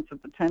difference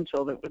of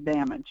potential that would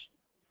damage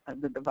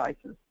the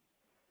devices.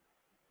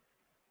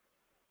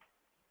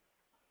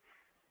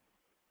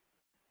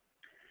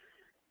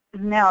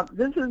 Now,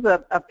 this is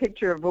a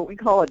picture of what we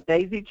call a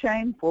daisy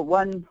chain, where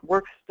one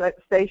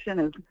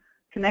workstation is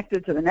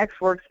connected to the next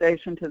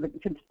workstation,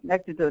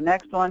 connected to the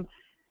next one.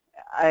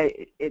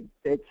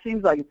 It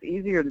seems like it's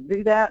easier to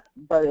do that,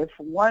 but if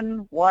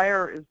one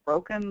wire is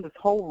broken, this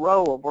whole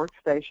row of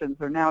workstations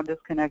are now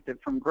disconnected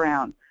from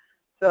ground.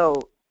 So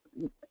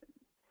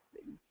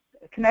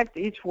connect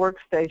each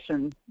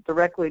workstation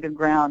directly to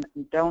ground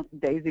and don't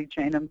daisy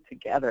chain them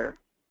together.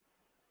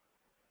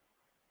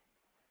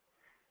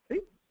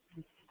 See?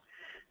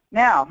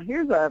 Now,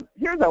 here's a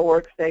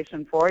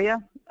workstation for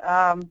you.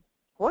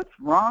 What's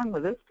wrong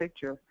with this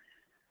picture?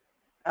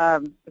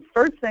 The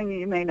first thing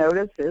you may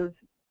notice is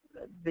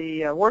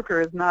the worker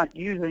is not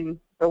using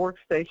the work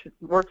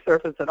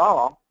surface at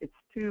all. It's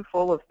too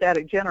full of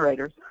static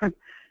generators.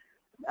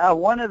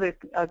 One of the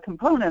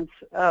components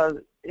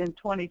in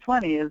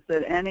 2020 is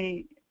that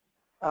any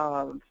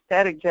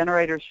static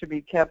generators should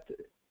be kept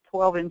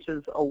 12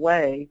 inches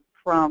away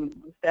from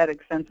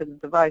static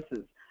sensitive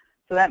devices.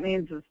 So that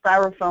means the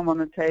styrofoam on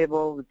the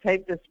table, the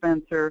tape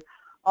dispenser,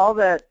 all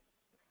that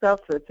stuff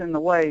that's in the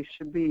way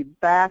should be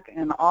back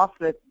and off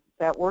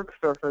that work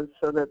surface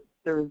so that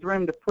there is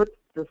room to put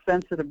the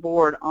sensitive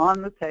board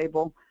on the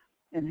table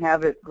and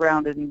have it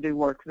grounded and do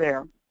work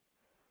there.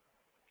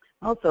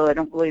 Also, I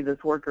don't believe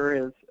this worker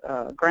is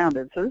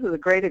grounded. So this is a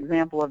great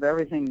example of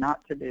everything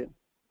not to do.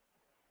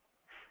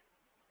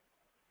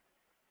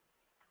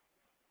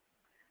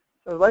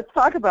 So let's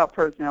talk about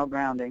personnel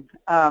grounding.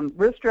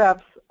 Wrist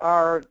straps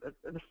are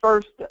the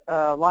first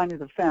line of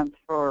defense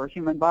for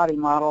human body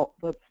model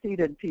with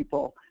seated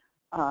people.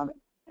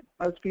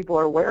 Most people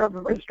are aware of the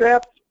wrist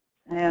straps,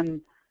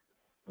 and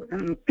we're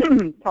going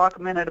to talk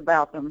a minute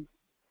about them.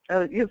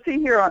 You'll see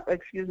here,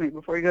 excuse me,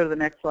 before you go to the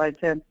next slide,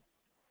 Ted,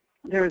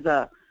 there's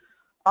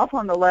off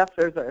on the left,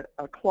 there's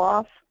a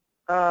cloth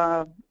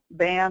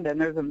band and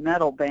there's a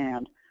metal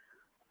band.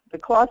 The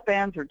cloth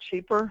bands are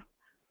cheaper.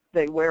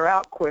 They wear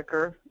out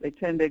quicker. They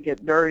tend to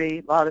get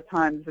dirty. A lot of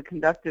times the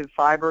conductive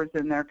fibers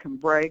in there can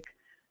break.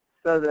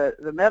 So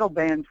the metal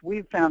bands,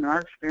 we've found in our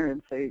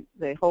experience,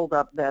 they hold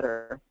up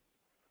better.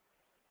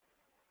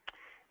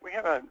 We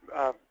have a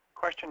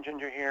question,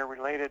 Ginger, here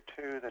related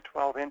to the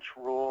 12-inch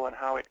rule and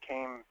how it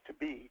came to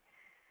be.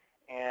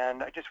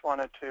 And I just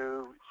wanted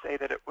to say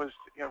that it was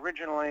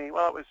originally,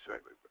 well,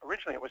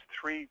 originally it was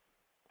I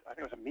think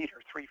it was a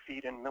meter, 3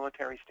 feet in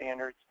military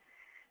standards.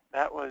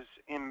 That was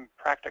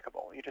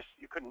impracticable.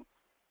 You couldn't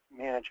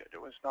manage it.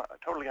 It was not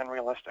totally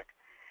unrealistic.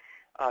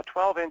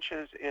 12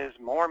 inches is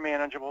more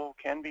manageable,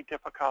 can be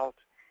difficult,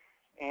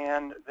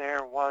 and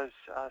there was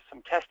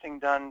some testing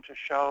done to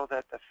show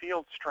that the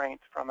field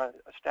strength from a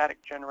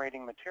static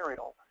generating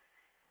material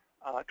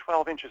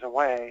 12 inches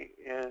away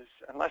is,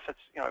 unless it's,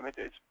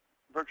 it's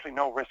virtually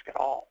no risk at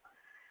all.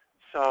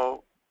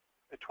 So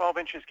the 12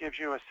 inches gives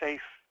you a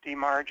safety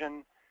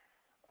margin,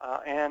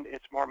 and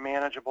it's more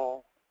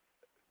manageable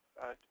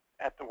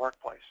at the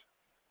workplace.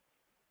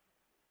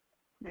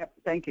 Yep,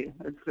 thank you.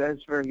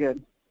 That's very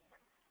good.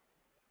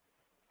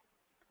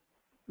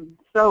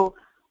 So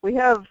we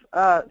have,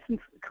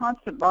 since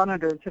constant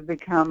monitors have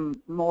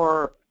become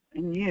more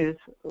in use,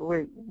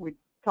 we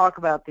talk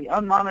about the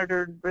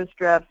unmonitored wrist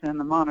straps and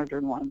the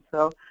monitored ones.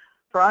 So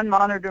for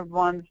unmonitored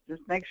ones,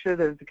 just make sure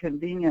there's a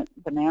convenient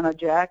banana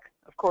jack.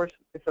 Of course,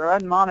 if they're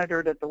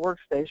unmonitored at the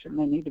workstation,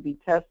 they need to be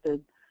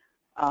tested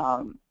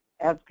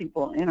as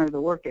people enter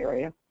the work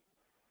area.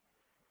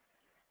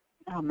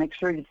 Make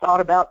sure you thought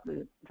about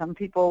some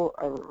people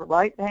are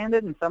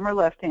right-handed and some are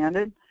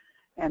left-handed,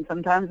 and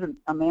sometimes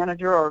a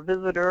manager or a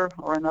visitor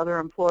or another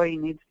employee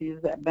needs to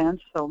use that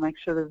bench, so make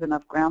sure there's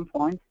enough ground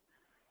points.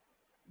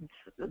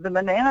 The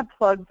banana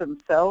plugs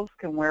themselves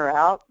can wear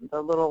out.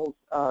 The little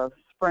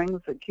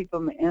springs that keep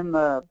them in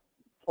the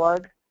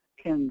plug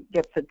can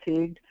get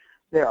fatigued.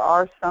 There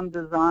are some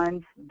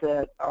designs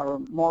that are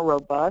more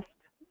robust,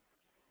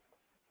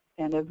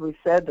 and as we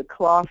said, the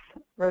cloth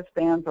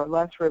wristbands are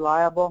less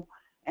reliable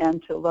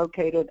and to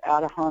locate it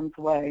out of harm's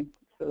way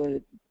so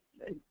that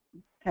it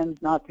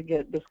tends not to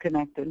get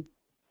disconnected.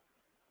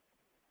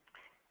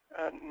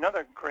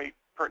 Another great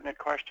pertinent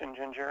question,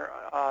 Ginger.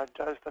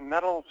 Does the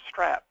metal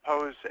strap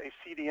pose a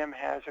CDM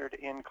hazard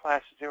in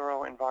Class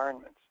 0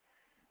 environments?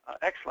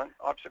 Excellent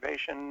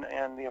observation,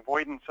 and the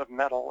avoidance of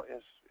metal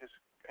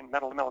and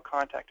metal-to-metal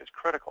contact is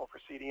critical for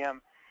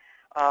CDM.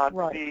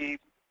 Right. The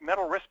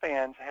metal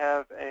wristbands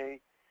have an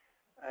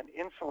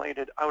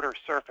insulated outer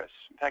surface.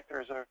 In fact,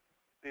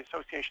 the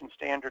association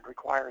standard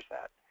requires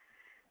that.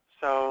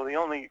 So the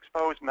only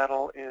exposed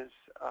metal is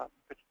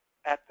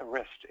at the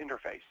wrist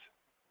interface.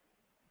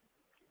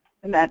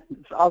 And that's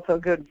also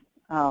good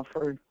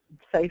for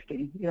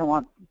safety. You don't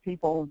want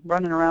people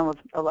running around with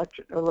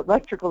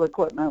electrical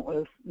equipment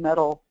with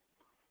metal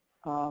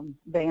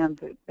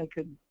bands that they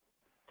could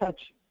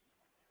touch.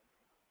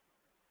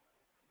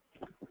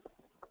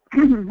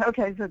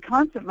 Okay, so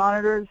constant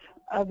monitors,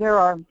 there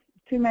are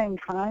two main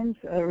kinds,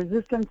 a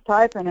resistance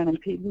type and an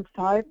impedance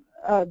type.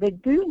 They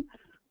do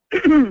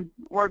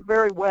work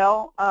very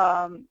well.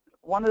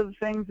 One of the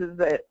things is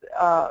that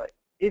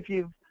if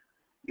you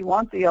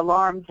want the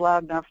alarms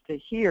loud enough to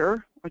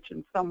hear, which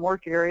in some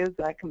work areas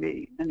that can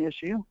be an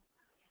issue.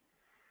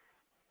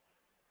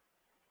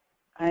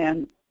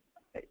 And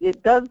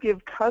it does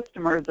give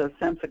customers a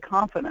sense of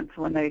confidence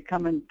when they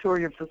come and tour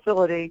your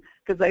facility,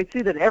 because they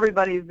see that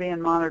everybody is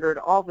being monitored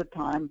all the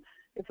time.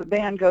 If a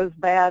band goes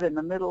bad in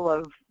the middle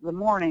of the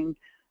morning,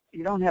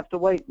 you don't have to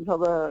wait until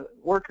the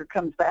worker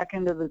comes back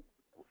into the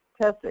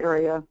test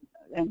area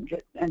and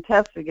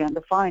test again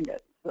to find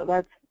it. So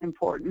that's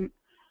important.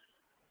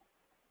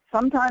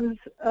 Sometimes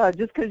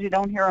just because you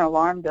don't hear an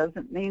alarm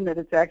doesn't mean that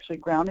it's actually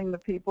grounding the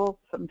people.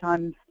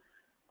 Sometimes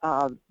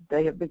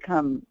they have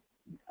become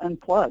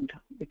unplugged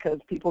because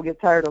people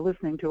get tired of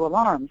listening to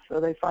alarms, so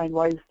they find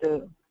ways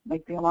to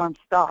make the alarm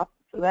stop.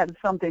 So that is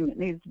something that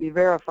needs to be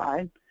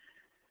verified.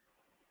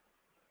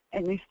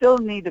 And you still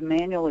need to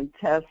manually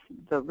test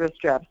the wrist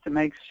straps to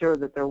make sure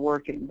that they're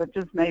working, but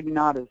just maybe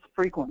not as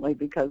frequently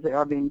because they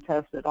are being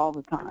tested all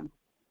the time.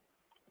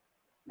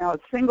 Now, a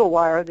single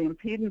wire, the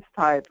impedance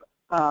type,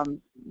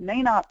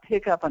 may not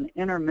pick up an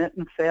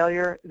intermittent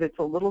failure that's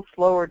a little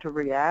slower to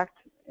react.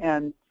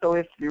 And so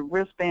if your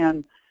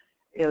wristband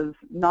is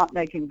not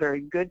making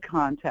very good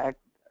contact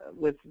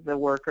with the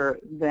worker,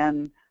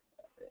 then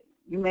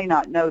you may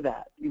not know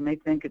that. You may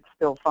think it's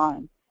still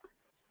fine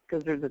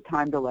because there's a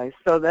time delay.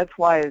 So that's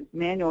why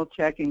manual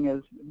checking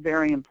is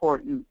very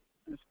important,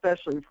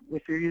 especially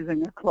if you're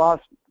using a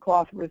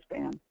cloth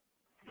wristband.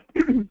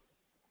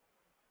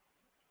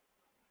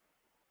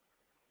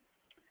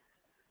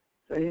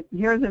 So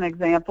here's an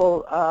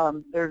example.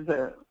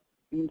 You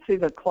can see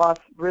the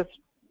cloth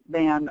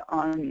wristband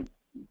on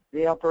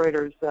the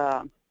operator's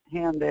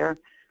hand there.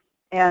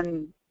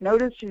 And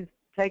notice she's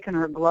taken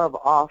her glove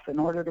off in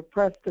order to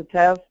press the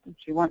test.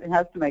 She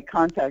has to make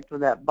contact with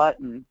that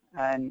button,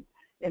 and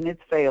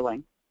it's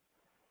failing.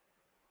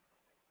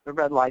 The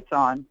red light's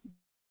on.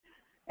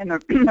 And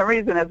the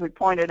reason, as we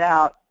pointed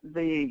out,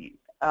 the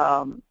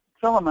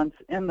filaments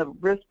in the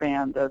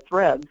wristband, the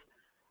threads,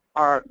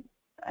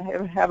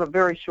 have a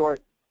very short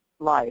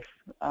life.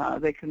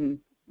 They can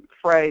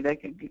fray, they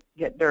can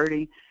get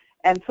dirty.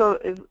 And so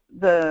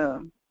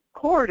the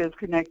cord is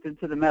connected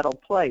to the metal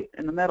plate,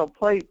 and the metal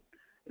plate,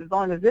 as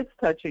long as it's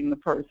touching the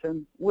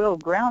person, will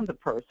ground the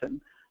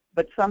person.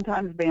 But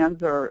sometimes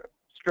bands are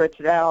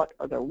stretched out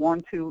or they're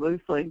worn too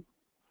loosely. And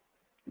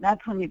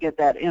that's when you get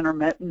that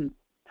intermittent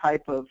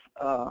type of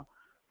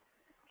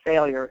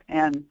failure.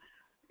 And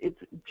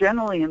it's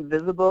generally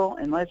invisible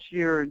unless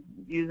you're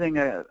using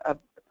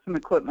some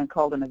equipment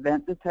called an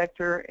event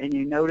detector, and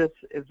you notice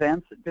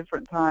events at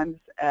different times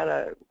at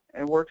a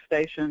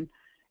workstation,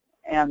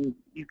 and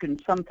you can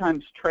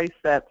sometimes trace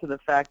that to the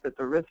fact that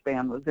the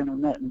wristband was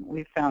intermittent.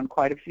 We've found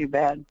quite a few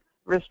bad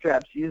wrist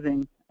straps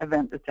using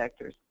event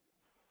detectors.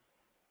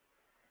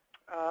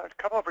 A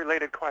couple of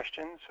related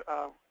questions.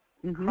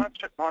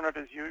 Constant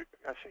monitors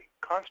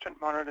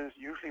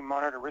usually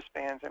monitor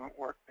wristbands and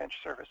workbench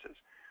surfaces.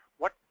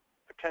 What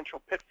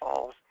potential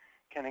pitfalls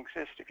can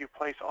exist if you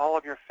place all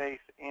of your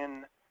faith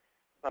in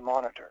the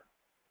monitor?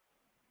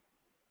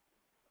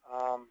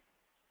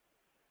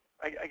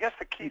 I guess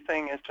the key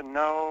thing is to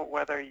know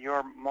whether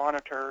your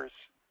monitors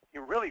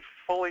you really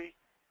fully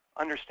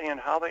understand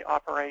how they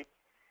operate,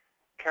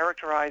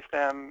 characterize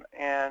them,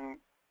 and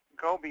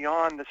go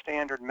beyond the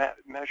standard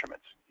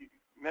measurements. You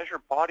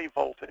measure body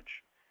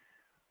voltage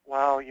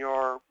while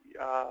you're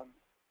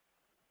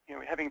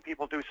having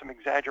people do some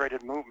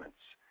exaggerated movements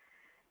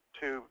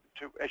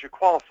as you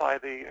qualify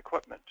the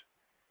equipment.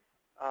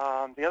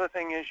 The other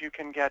thing is you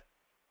can get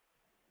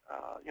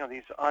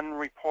these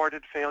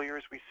unreported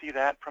failures. We see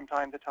that from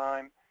time to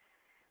time.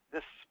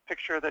 This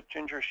picture that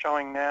Ginger's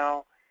showing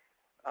now,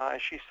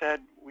 as she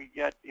said, we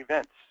get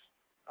events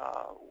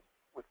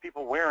with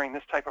people wearing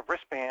this type of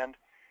wristband,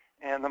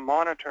 and the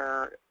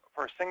monitor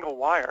for a single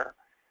wire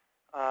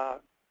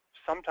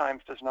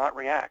sometimes does not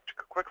react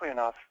quickly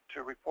enough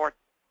to report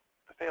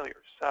the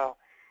failures. So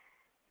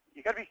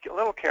you got to be a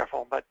little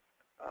careful, but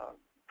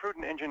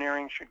prudent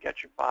engineering should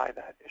get you by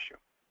that issue.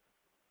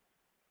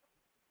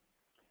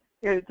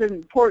 Yeah, it's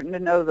important to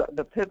know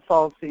the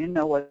pitfalls so you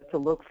know what to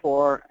look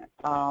for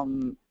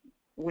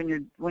when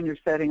you're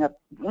setting up,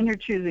 when you're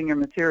choosing your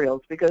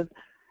materials, because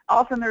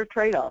often there are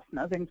trade-offs.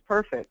 Nothing's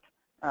perfect.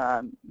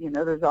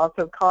 There's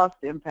also cost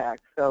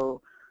impact.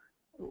 So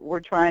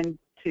we're trying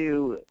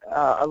to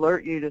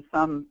alert you to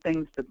some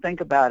things to think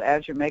about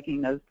as you're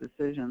making those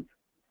decisions.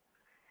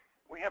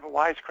 We have a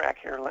wisecrack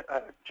here,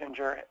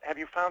 Ginger. Have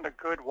you found a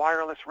good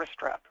wireless wrist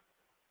strap?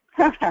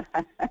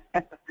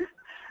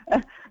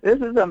 This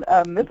is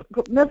a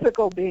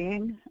mythical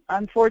being.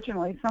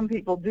 Unfortunately, some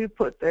people do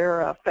put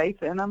their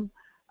faith in them.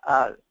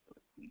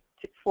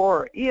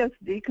 For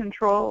ESD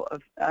control,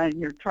 and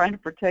you're trying to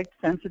protect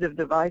sensitive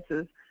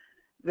devices,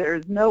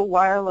 there's no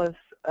wireless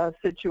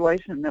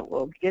situation that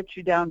will get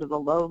you down to the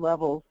low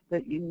levels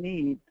that you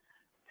need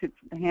to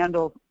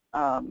handle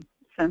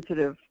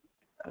sensitive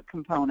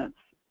components.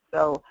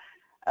 So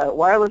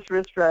wireless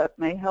wrist strap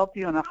may help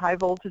you in a high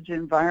voltage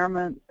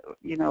environment,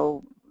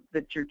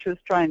 that you're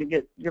just trying to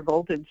get your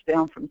voltage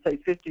down from, say,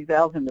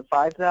 50,000 to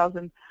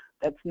 5,000.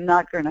 That's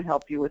not going to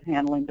help you with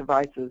handling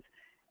devices.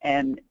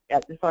 And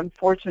it's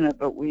unfortunate,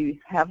 but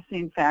we have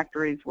seen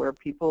factories where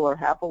people are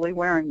happily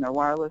wearing their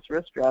wireless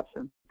wrist straps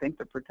and think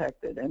they're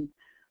protected, and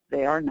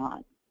they are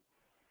not.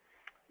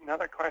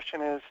 Another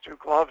question is, do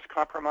gloves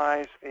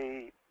compromise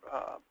the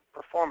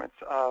performance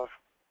of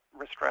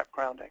wrist strap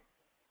grounding?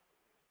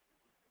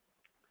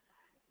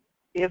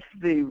 If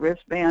the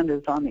wristband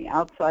is on the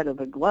outside of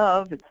the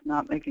glove, it's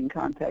not making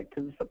contact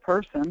with the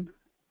person.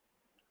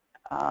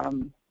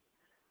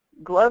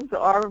 Gloves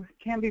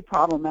can be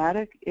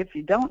problematic. If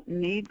you don't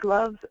need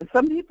gloves,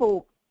 some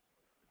people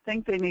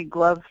think they need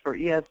gloves for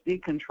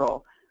ESD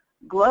control.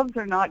 Gloves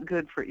are not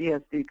good for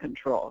ESD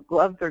control.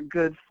 Gloves are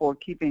good for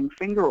keeping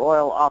finger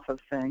oil off of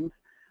things.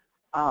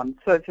 So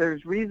if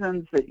there's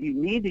reasons that you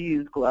need to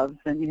use gloves,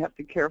 then you have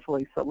to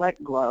carefully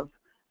select gloves.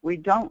 We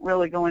don't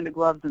really go into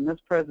gloves in this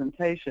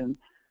presentation,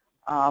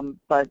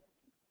 but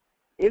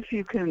if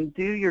you can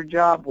do your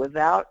job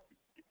without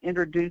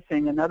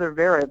introducing another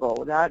variable,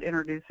 without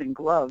introducing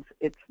gloves,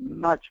 it's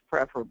much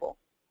preferable.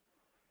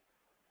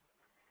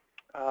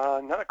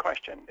 Another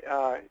question.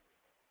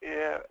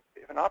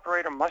 If an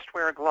operator must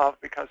wear a glove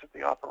because of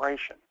the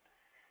operation,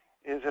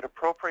 is it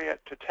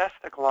appropriate to test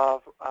the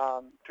glove,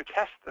 to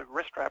test the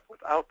wrist strap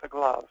without the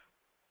glove,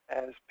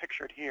 as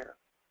pictured here?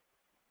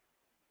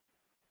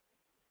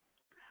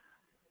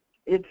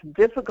 It's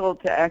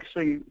difficult to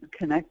actually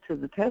connect to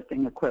the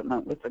testing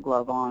equipment with the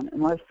glove on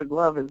unless the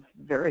glove is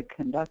very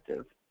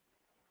conductive.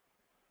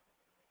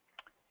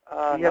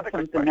 Do you have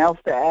something else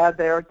to add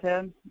there,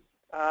 Ted?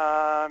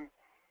 I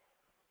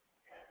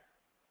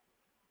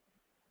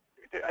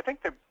think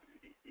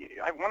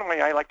one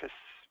way I like to,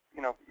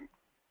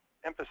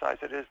 emphasize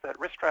it is that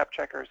wrist strap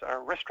checkers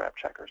are wrist strap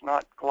checkers,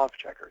 not glove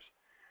checkers.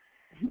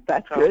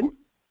 That's good.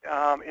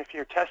 If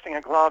you're testing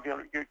a glove,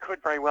 you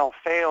could very well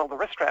fail the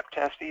wrist strap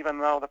test even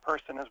though the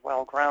person is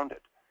well grounded.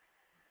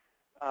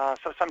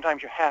 So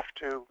sometimes you have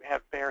to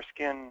have bare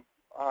skin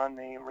on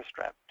the wrist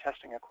strap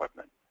testing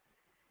equipment.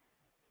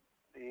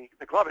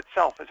 The glove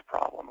itself is a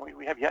problem.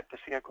 We have yet to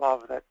see a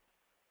glove that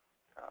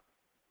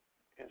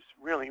is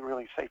really,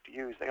 really safe to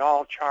use. They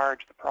all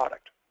charge the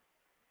product.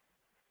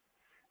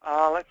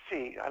 Let's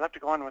see. I'd love to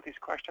go on with these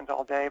questions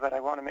all day, but I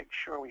want to make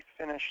sure we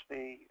finish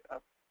the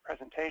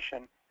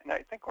presentation, and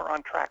I think we're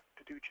on track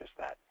to do just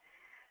that.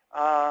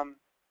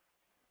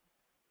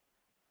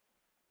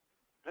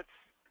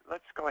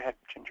 Let's go ahead,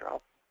 Ginger.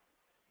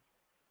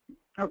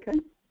 Okay.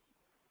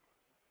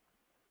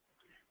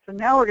 So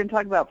now we're going to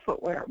talk about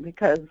footwear,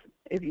 because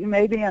if you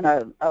may be in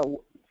a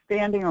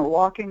standing or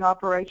walking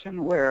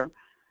operation where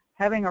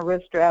having a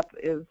wrist strap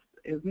is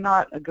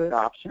not a good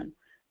option.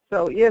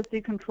 So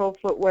ESD control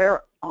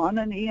footwear on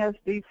an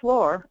ESD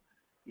floor,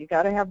 you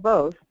got to have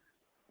both,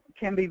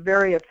 can be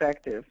very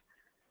effective.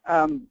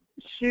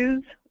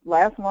 Shoes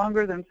last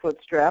longer than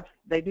foot straps.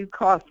 They do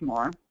cost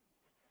more.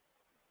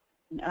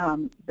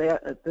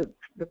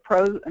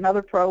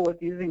 Another pro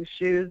with using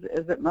shoes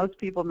is that most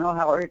people know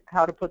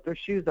how to put their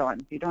shoes on.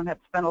 You don't have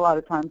to spend a lot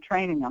of time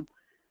training them.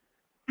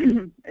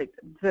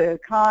 The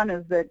con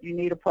is that you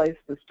need a place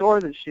to store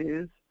the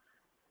shoes,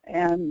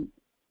 and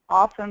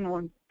often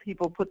when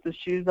people put the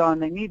shoes on,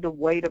 they need to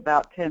wait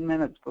about 10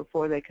 minutes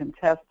before they can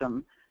test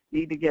them.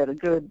 Need to get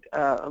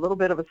a little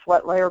bit of a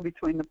sweat layer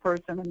between the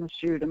person and the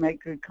shoe to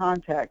make good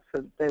contact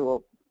so that they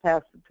will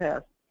pass the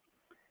test.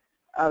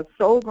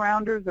 Sole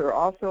grounders are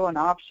also an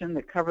option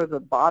that cover the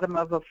bottom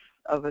of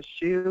a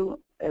shoe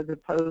as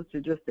opposed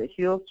to just a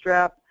heel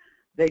strap.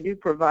 They do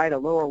provide a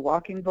lower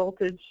walking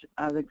voltage.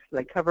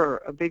 They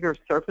cover a bigger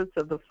surface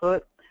of the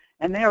foot,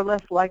 and they are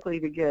less likely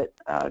to get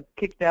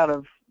kicked out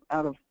of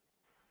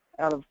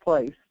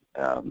place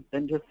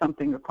than just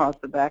something across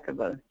the back of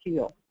the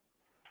heel.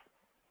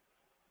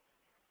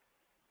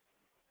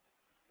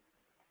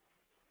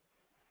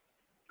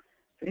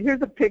 So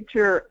here's a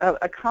picture.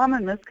 A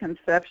common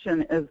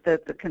misconception is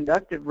that the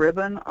conductive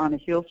ribbon on a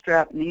heel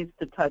strap needs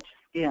to touch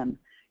skin.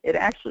 It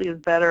actually is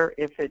better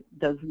if it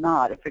does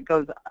not. If it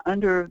goes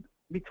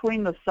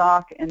between the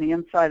sock and the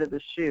inside of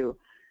the shoe,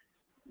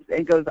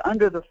 it goes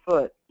under the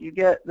foot.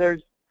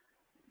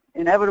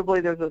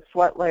 Inevitably there's a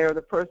sweat layer.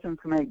 The person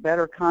can make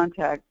better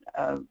contact.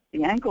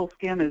 The ankle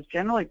skin is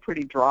generally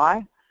pretty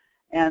dry,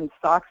 and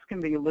socks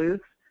can be loose.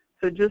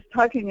 So just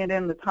tucking it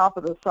in the top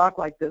of the sock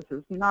like this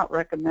is not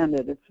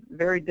recommended. It's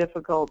very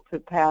difficult to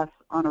pass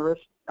on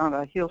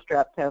a heel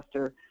strap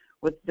tester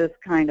with this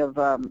kind of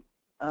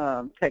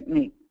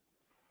technique.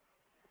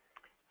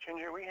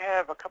 Ginger, we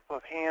have a couple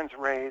of hands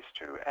raised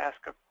to ask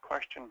a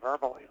question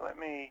verbally. Let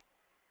me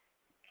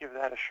give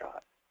that a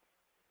shot.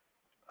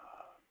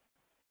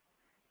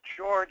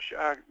 George,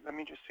 let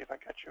me just see if I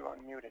got you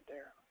unmuted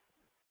there.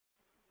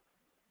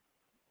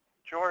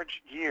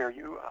 George Gear,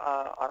 you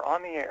are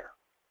on the air.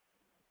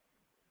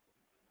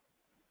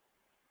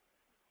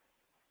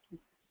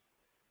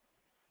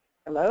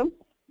 Hello?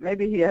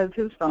 Maybe he has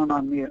his phone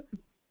on mute.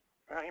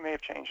 Well, he may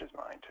have changed his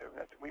mind too.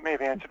 We may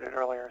have answered it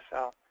earlier,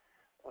 so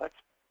let's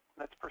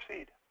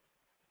proceed.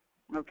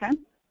 Okay.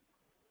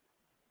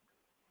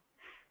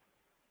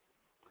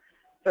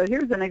 So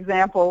here's an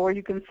example where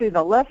you can see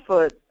the left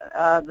foot,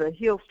 the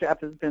heel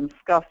strap has been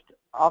scuffed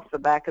off the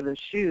back of the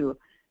shoe,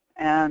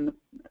 and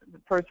the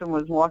person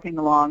was walking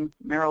along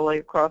merrily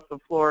across the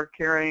floor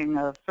carrying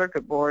a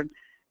circuit board,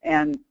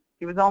 and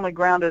he was only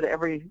grounded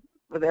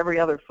with every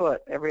other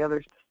foot, every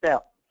other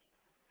step.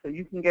 So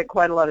you can get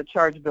quite a lot of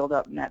charge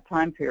buildup in that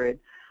time period.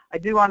 I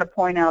do want to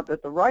point out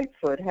that the right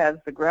foot has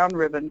the ground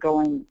ribbon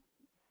going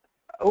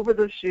over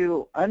the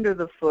shoe, under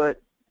the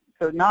foot,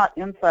 so not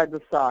inside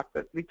the sock,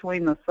 but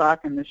between the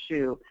sock and the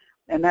shoe.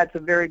 And that's a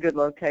very good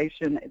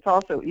location. It's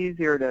also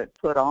easier to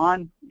put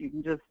on. You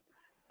can just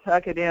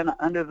tuck it in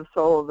under the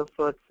sole of the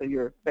foot, so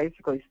you're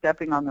basically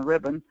stepping on the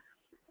ribbon,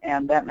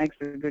 and that makes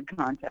a good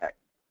contact.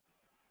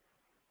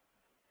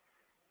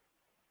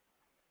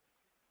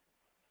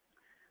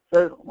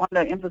 So I want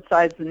to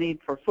emphasize the need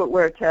for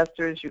footwear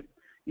testers.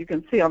 You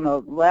can see on the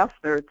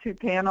left there are two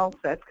panels.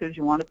 That's because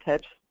you want to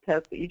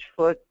test each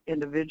foot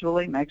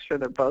individually, make sure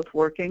they're both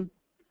working.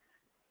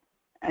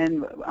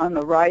 And on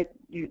the right,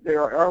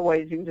 there are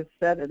ways you can just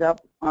set it up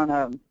on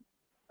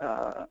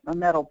a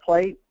metal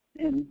plate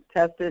and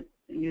test it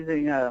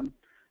using a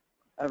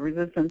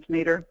resistance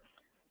meter.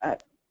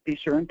 Be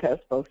sure and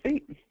test both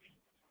feet.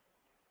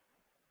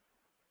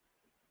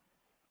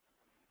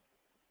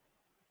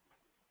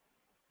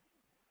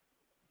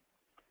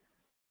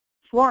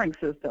 Flooring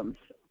systems.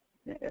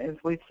 As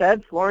we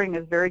said, flooring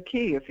is very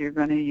key if you're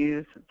going to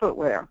use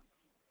footwear.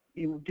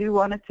 You do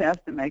want to test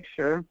to make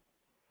sure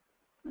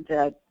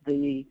that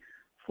the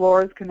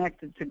floor is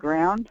connected to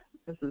ground.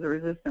 This is a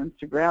resistance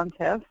to ground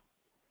test.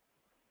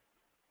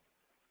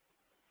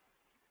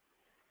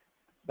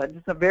 But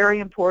it's very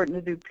important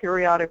to do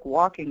periodic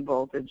walking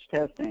voltage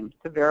testing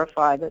to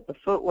verify that the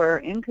footwear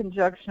in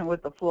conjunction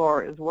with the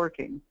floor is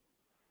working.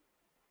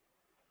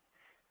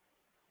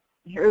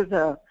 Here's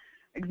an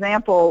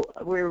example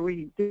where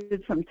we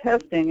did some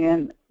testing,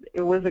 and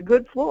it was a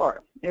good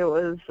floor. It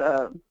was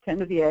 10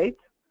 to the 8th.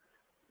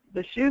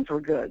 The shoes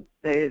were good.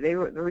 The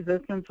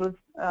resistance was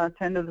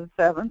 10 to the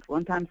 7th,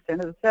 1 times 10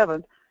 to the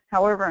 7th.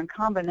 However, in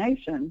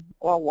combination,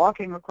 while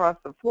walking across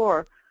the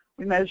floor,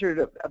 we measured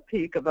a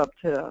peak of up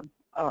to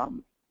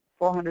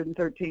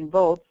 413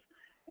 volts,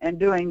 and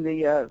doing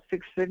the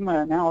 6 sigma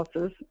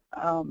analysis,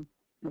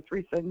 the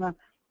 3 sigma,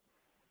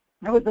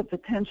 there was a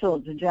potential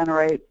to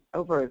generate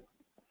over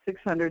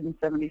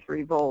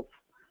 673 volts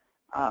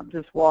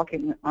just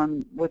walking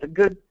with a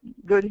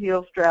good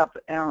heel strap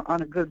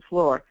on a good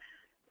floor.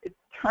 It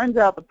turns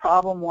out the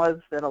problem was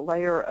that a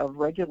layer of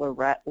regular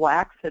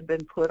wax had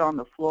been put on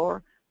the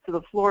floor, so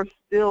the floor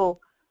still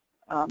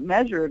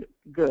measured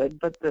good,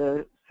 but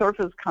the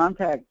surface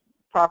contact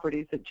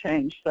properties had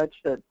changed such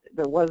that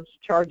there was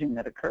charging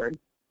that occurred.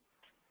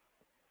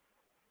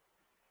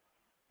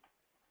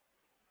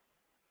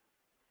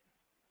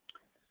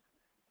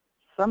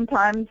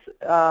 Sometimes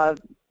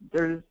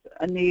there's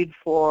a need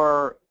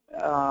for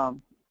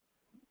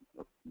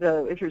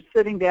if you're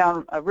sitting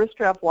down, wrist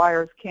strap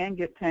wires can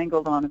get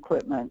tangled on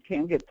equipment,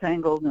 can get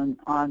tangled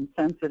on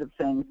sensitive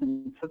things,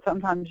 and so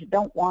sometimes you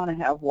don't want to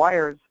have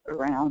wires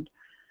around,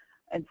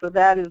 and so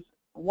that is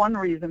one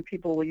reason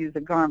people will use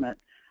a garment.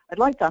 I'd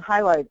like to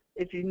highlight,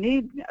 if you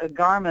need a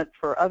garment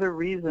for other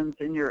reasons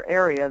in your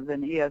area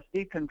than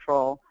ESD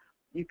control,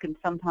 you can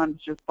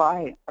sometimes just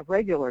buy a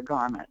regular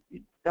garment.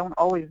 You don't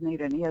always need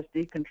an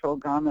ESD control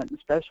garment in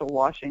special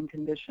washing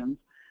conditions.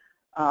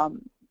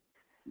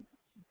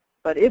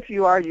 But if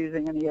you are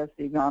using an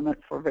ESD garment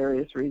for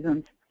various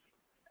reasons,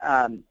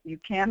 you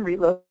can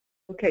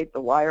relocate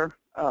the wire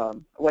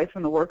away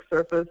from the work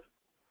surface.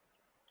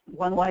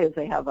 One way is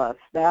they have a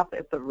snap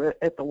at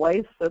the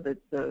waist so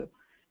that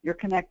you're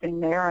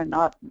connecting there and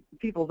not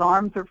people's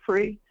arms are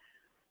free.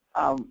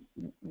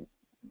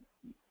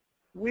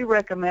 We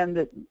recommend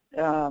that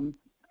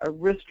a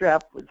wrist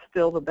strap is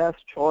still the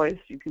best choice.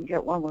 You can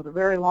get one with a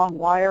very long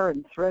wire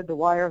and thread the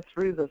wire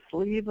through the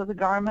sleeve of the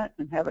garment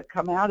and have it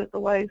come out at the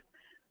waist.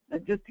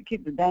 And just to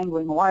keep the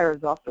dangling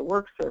wires off the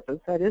work surface,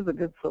 that is a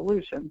good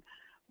solution.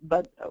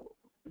 But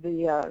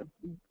the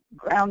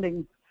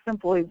grounding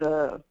simply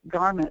the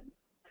garment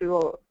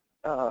to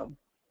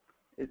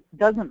it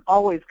doesn't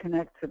always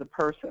connect to the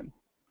person.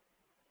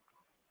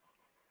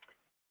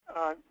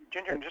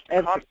 Ginger, just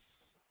a comment.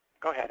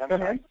 Go ahead. I'm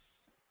sorry. Ahead.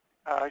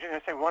 I was just going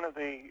to say one of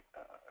the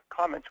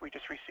comments we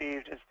just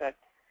received is that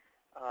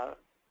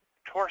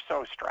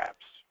torso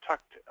straps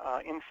tucked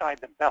inside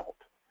the belt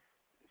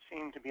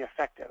seem to be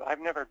effective.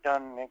 I've never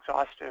done an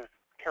exhaustive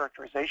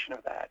characterization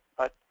of that,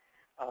 but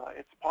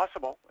it's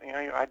possible. You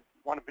know, I'd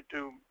want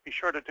to be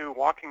sure to do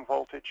walking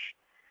voltage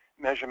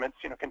measurements,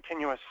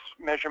 continuous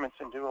measurements,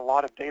 and do a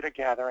lot of data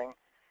gathering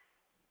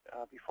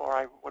before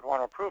I would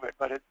want to approve it.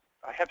 But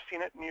I have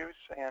seen it in use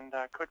and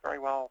could very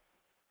well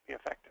be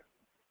effective.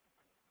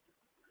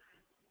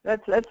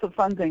 That's the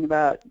fun thing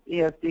about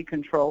ESD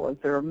control is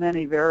there are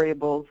many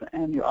variables,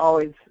 and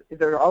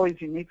there are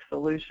always unique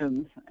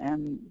solutions,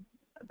 and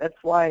that's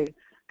why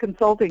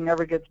consulting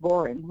never gets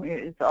boring.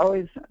 It's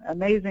always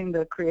amazing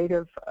the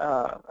creative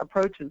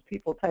approaches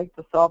people take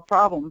to solve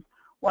problems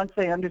once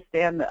they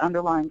understand the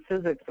underlying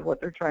physics of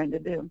what they're trying to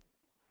do.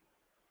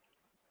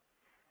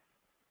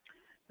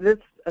 This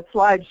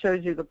slide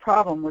shows you the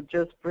problem with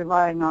just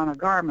relying on a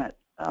garment.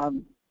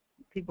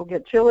 People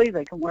get chilly,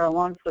 they can wear a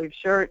long sleeve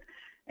shirt,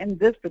 and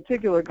this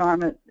particular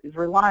garment is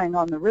relying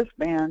on the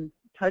wristband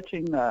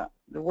touching the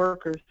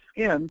worker's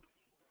skin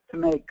to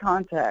make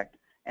contact.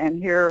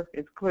 And here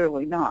it's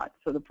clearly not,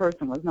 so the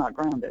person was not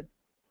grounded.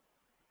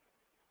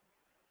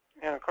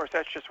 And of course,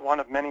 that's just one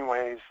of many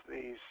ways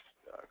these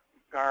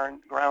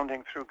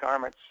grounding through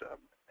garments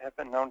have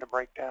been known to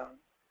break down.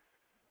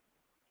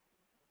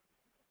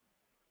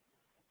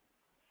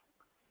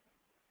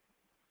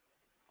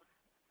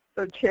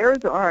 So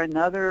chairs are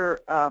another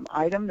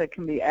item that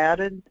can be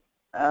added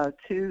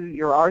to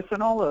your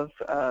arsenal of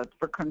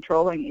for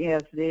controlling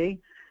ESD.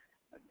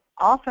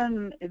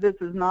 Often this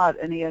is not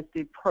an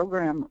ESD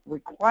program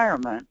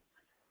requirement,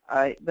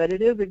 but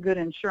it is a good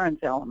insurance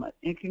element.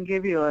 It can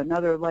give you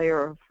another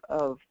layer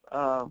of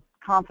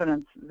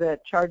confidence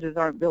that charges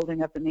aren't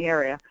building up in the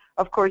area.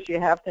 Of course,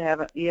 you have to have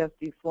an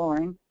ESD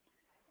flooring,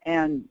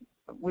 and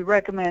we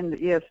recommend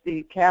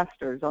ESD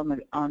casters on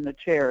the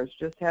chairs.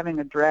 Just having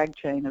a drag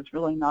chain is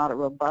really not a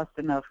robust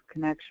enough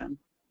connection.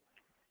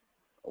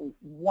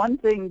 One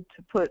thing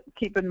to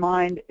keep in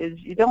mind is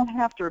you don't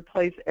have to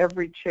replace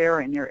every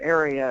chair in your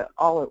area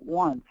all at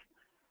once.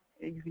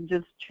 You can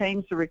just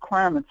change the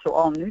requirements so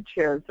all new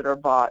chairs that are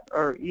bought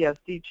are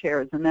ESD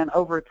chairs, and then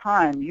over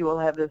time you will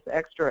have this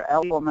extra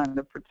element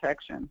of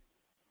protection.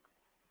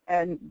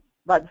 And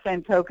by the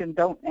same token,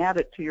 don't add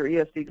it to your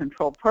ESD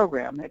control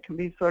program. It can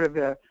be sort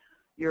of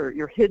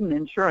your hidden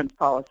insurance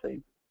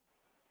policy.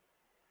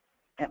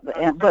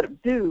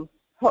 But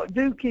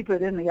do keep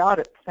it in the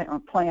audit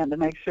plan to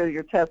make sure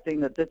you're testing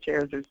that the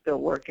chairs are still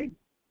working.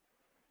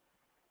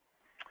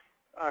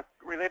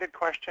 Related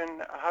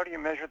question, how do you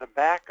measure the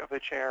back of the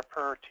chair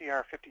per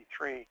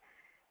TR53?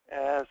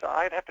 As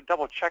I'd have to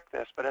double check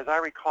this, but as I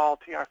recall,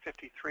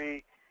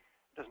 TR53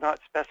 does not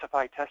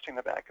specify testing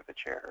the back of the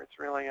chair. It's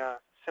really a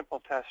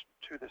simple test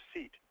to the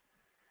seat.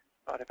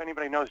 But if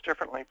anybody knows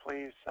differently,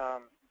 please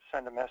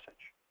send a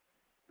message.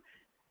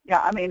 Yeah,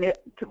 I mean,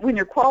 when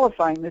you're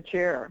qualifying the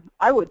chair,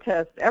 I would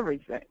test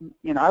everything.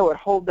 I would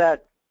hold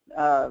that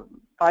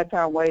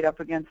 5-pound weight up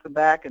against the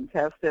back and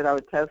test it. I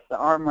would test the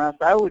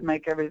armrest. I would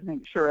make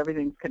sure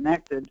everything's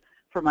connected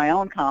for my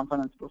own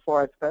confidence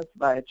before I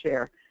specify a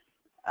chair.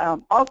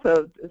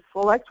 Also,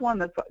 select one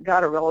that's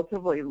got a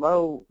relatively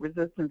low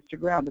resistance to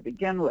ground to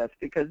begin with,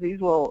 because these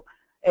will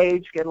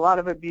age, get a lot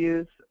of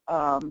abuse,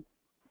 a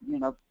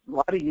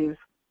lot of use.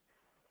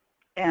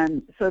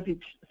 And so if you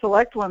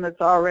select one that's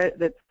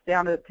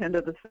down to 10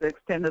 to the 6th,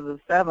 10 to the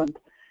 7th,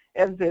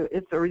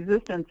 if the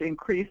resistance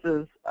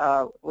increases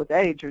with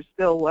age, you're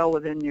still well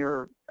within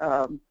your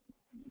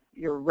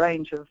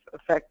range of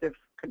effective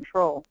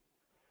control.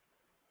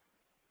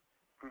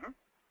 Mm-hmm.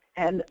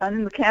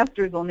 And the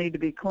casters will need to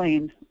be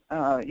cleaned.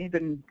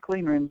 Even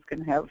clean rooms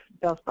can have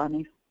dust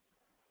bunnies.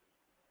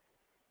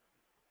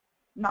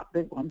 Not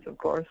big ones, of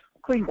course.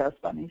 Clean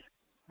dust bunnies.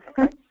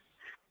 Okay.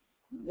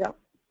 Yep.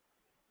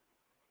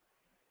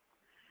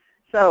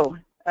 So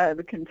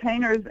the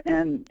containers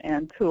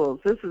and tools.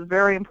 This is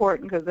very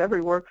important because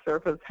every work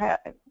surface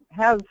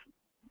has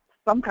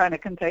some kind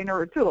of container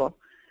or tool.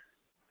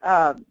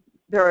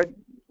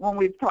 When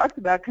we've talked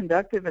about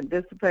conductive and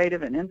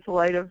dissipative and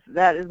insulative,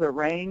 that is a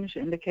range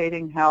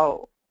indicating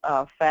how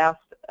fast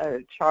a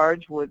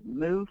charge would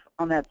move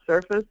on that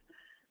surface.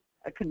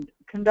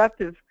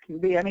 Conductive can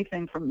be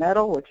anything from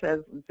metal, which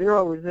has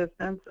 0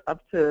 resistance,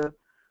 up to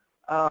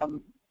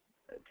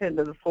 10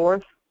 to the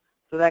 4th.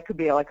 So that could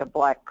be like a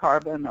black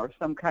carbon or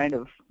some kind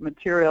of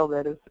material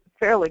that is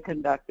fairly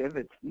conductive.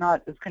 It's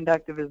not as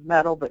conductive as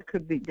metal, but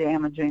could be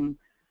damaging.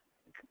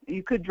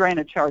 You could drain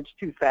a charge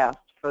too fast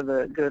for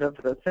the good of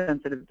the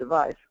sensitive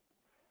device.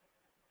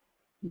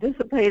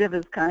 Dissipative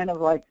is kind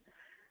of like,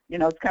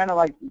 it's kind of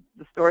like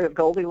the story of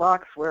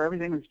Goldilocks, where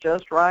everything is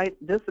just right.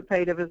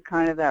 Dissipative is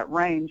kind of that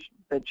range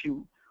that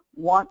you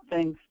want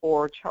things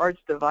for charge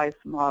device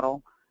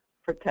model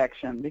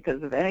protection,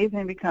 because if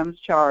anything becomes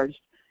charged,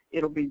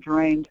 it'll be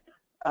drained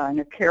in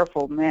a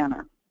careful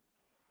manner.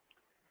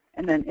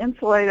 And then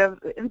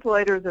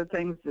insulators are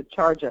things that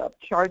charge up.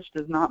 Charge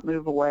does not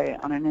move away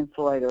on an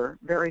insulator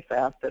very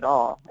fast at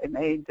all. It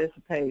may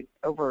dissipate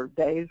over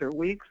days or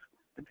weeks,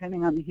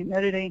 depending on the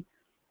humidity,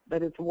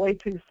 but it's way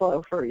too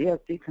slow for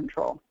ESD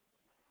control.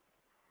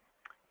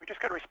 We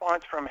just got a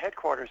response from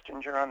headquarters,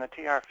 Ginger, on the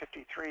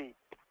TR53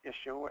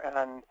 issue,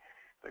 and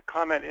the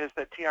comment is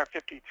that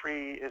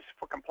TR53 is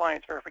for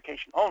compliance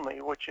verification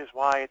only, which is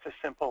why it's a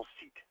simple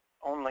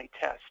seat-only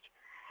test.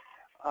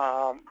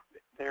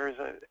 There's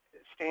a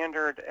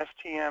standard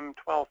STM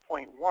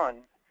 12.1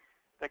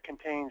 that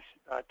contains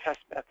test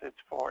methods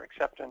for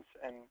acceptance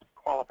and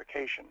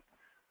qualification,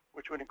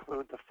 which would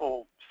include the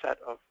full set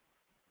of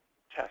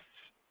tests.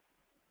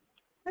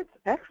 That's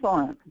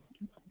excellent.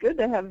 It's good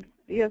to have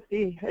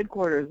ESD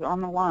headquarters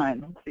on the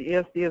line.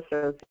 It's the ESD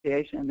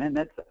Association, and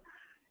that's,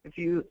 if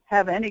you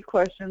have any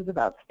questions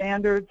about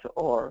standards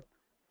or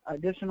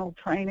additional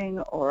training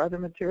or other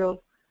materials,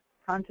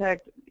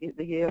 contact the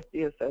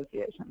ESD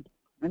Association.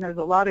 And there's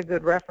a lot of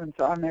good reference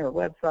on their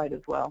website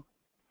as well.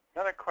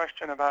 Another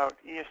question about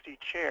ESD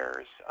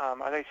chairs.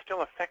 Are they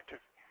still effective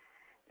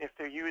if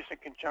they're used in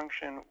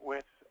conjunction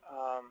with,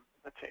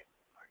 let's say,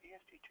 are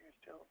ESD chairs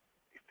still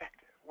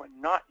effective when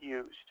not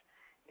used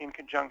in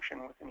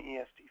conjunction with an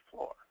ESD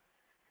floor?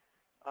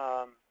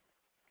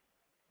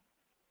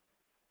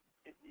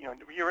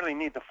 You really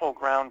need the full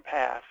ground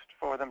pass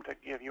for them to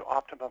give you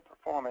optimum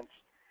performance.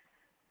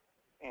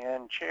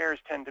 And chairs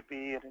tend to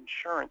be an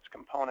insurance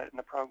component in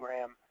the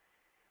program.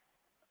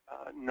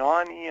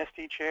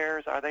 Non-ESD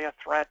chairs, are they a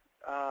threat?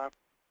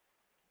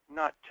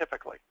 Not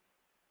typically.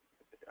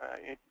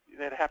 It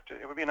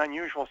would be an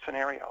unusual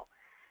scenario.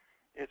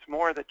 It's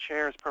more that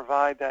chairs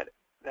provide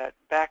that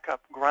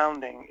backup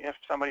grounding if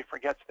somebody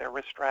forgets their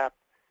wrist strap,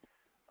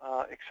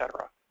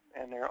 etc.,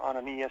 and they're on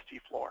an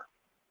ESD floor.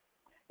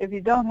 If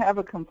you don't have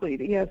a complete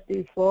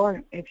ESD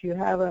floor, if you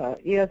have a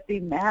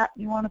ESD mat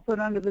you want to put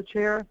under the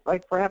chair,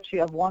 like perhaps you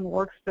have one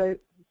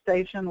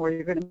workstation where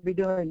you're going to be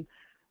doing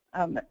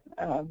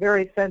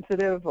very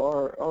sensitive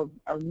or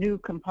new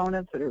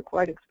components that are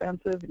quite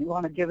expensive, and you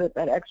want to give it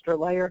that extra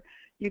layer,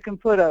 you can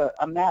put a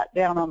mat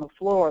down on the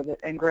floor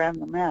and grab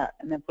the mat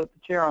and then put the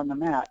chair on the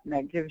mat, and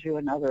that gives you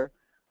another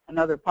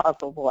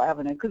possible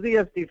avenue, because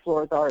ESD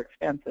floors are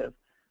expensive,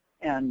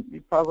 and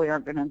you probably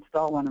aren't going to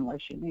install one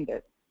unless you need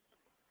it.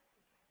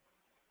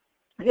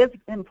 It is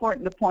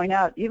important to point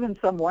out, even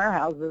some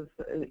warehouses,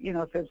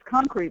 if there's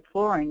concrete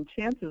flooring,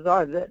 chances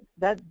are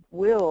that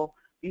will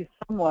be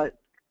somewhat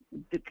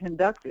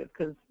conductive,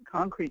 because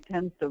concrete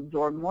tends to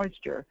absorb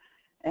moisture,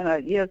 and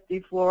an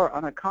ESD floor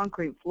on a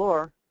concrete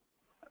floor,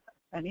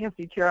 an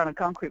ESD chair on a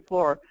concrete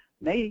floor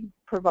may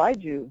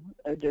provide you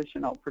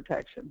additional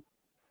protection.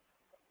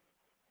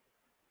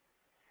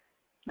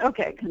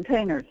 Okay,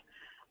 containers.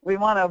 We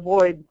want to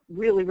avoid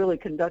really, really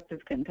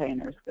conductive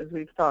containers, because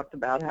we've talked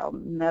about how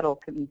metal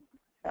can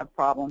have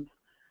problems.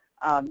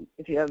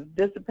 If you have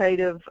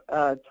dissipative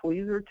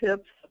tweezer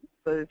tips,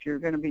 so if you're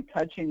going to be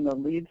touching the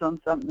leads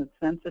on something that's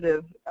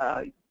sensitive,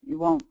 you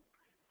won't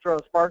throw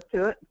a spark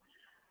to it.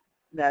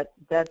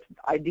 That's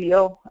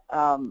ideal.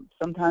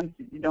 Sometimes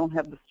you don't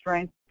have the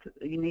strength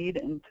you need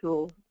in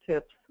tool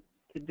tips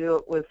to do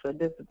it with a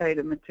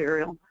dissipative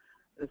material,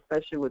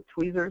 especially with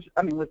tweezers.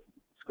 I mean, with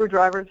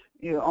screwdrivers,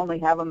 you only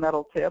have a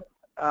metal tip.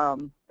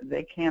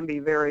 They can be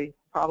very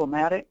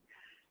problematic.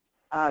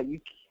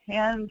 You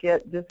can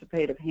get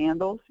dissipative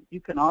handles. You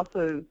can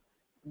also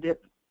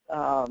dip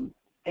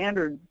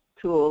standard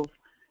tools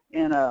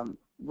in a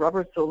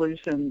rubber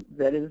solution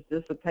that is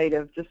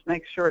dissipative. Just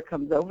make sure it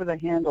comes over the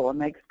handle and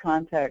makes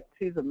contact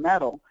to the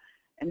metal.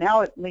 And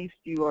now at least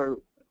you are,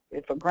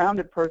 if a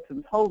grounded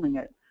person's holding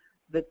it,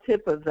 the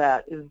tip of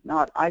that is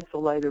not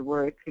isolated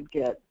where it could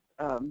get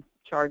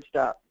charged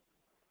up.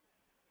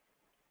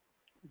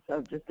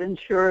 So just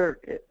ensure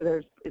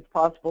it's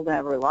possible to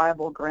have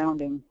reliable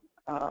grounding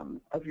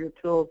of your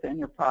tools and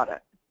your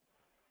product.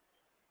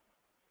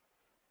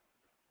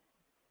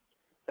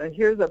 So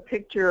here's a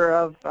picture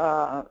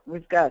of,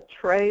 we've got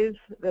trays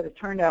that it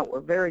turned out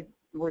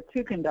were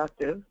too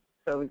conductive,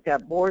 So we've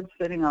got boards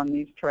sitting on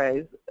these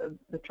trays.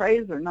 The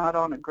trays are not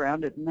on a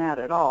grounded mat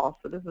at all,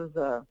 so this is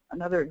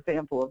another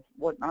example of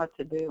what not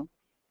to do.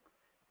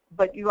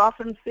 But you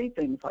often see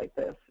things like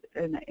this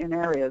in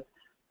areas.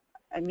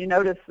 And you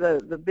notice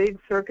the big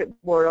circuit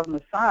board on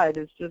the side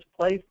is just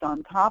placed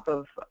on top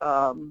of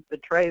the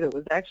tray that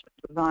was actually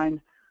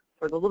designed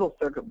for the little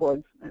circuit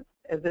boards,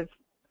 as if,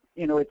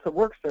 you know, it's a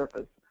work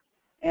surface.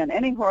 And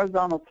any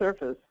horizontal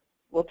surface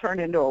will turn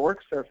into a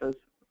work surface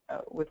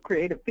with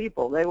creative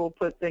people. They will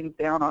put things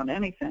down on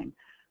anything.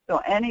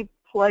 So any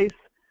place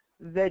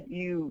that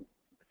you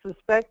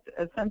suspect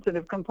a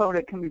sensitive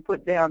component can be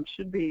put down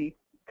should be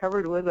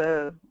covered with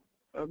a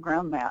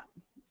ground mat.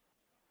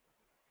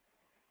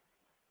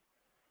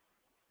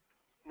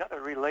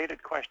 Another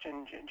related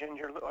question,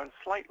 Ginger, or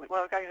slightly,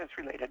 well, I guess it's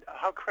related.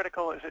 How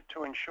critical is it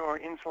to ensure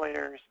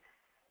insulators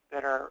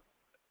that are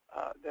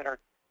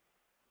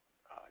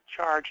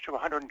charged to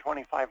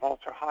 125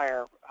 volts or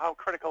higher? How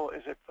critical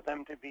is it for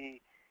them to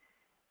be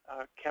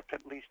kept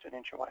at least an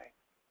inch away?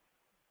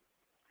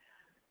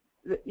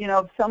 You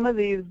know, some of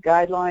these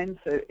guidelines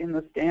in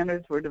the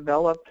standards were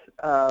developed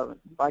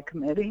by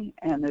committee,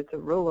 and it's a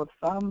rule of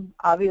thumb.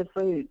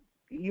 Obviously,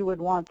 you would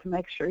want to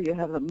make sure you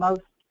have the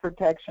most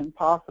protection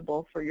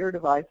possible for your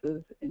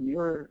devices in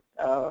your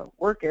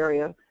work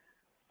area.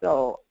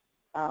 So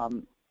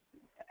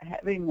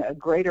having a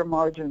greater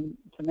margin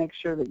to make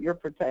sure that you're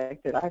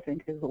protected, I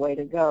think, is the way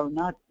to go.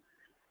 Not,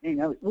 you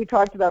know, we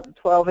talked about the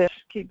 12-inch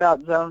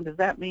keep-out zone. Does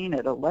that mean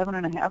at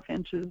 11.5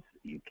 inches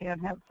you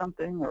can't have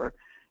something? Or,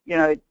 you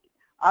know,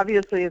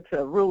 obviously it's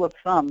a rule of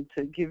thumb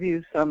to give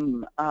you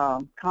some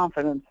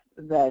confidence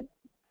that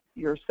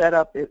your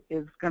setup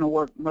is going to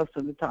work most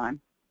of the time.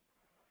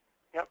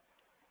 Yep.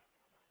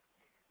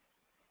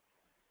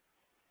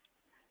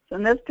 So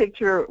in this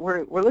picture,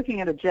 we're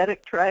looking at a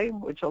JEDEC tray,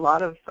 which a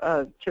lot of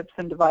chips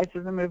and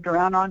devices are moved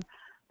around on.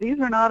 These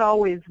are not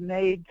always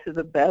made to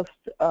the best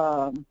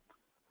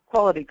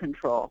quality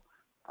control.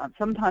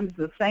 Sometimes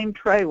the same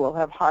tray will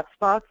have hot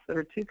spots that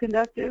are too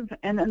conductive,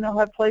 and then they'll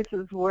have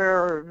places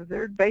where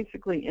they're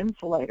basically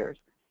insulators.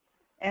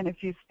 And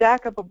if you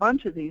stack up a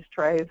bunch of these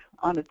trays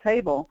on a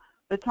table,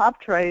 the top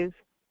trays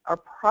are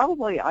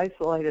probably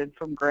isolated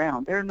from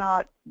ground. They're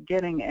not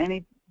getting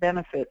any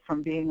benefit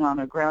from being on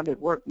a grounded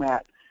work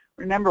mat.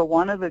 Remember,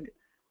 one of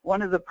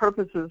the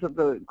purposes of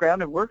the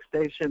grounded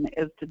workstation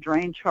is to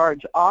drain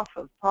charge off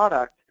of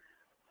product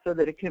so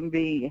that it can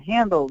be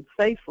handled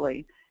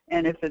safely.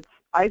 And if it's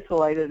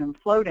isolated and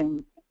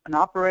floating, an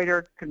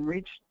operator can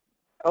reach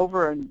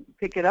over and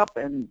pick it up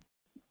and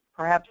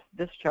perhaps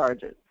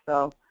discharge it.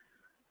 So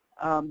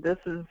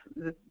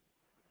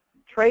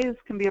trays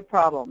can be a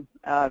problem.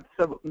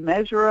 So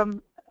measure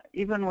them,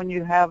 even when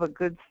you have a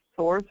good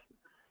source.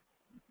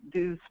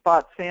 Do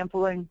spot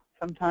sampling.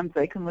 Sometimes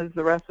they can lose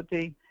the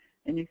recipe,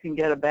 and you can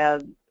get a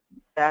bad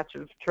batch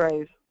of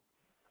trays.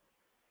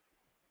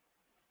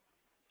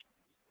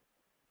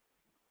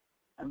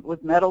 And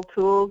with metal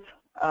tools,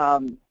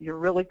 you're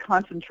really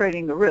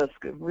concentrating the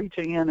risk of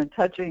reaching in and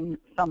touching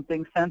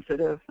something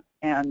sensitive.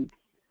 And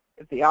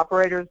if the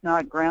operator is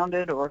not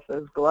grounded, or if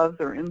those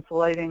gloves are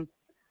insulating,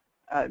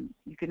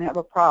 you can have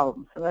a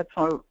problem. So that's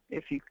why,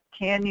 if you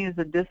can use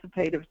a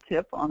dissipative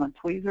tip on a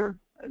tweezer,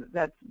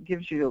 that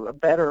gives you a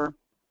better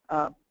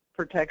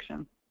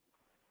protection.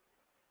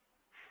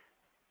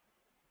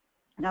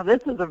 Now,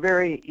 this is a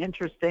very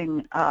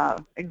interesting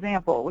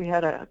example. We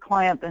had a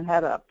client that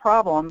had a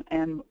problem,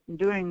 and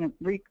doing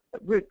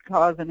root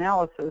cause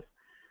analysis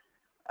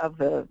of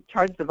the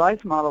charge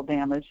device model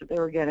damage that they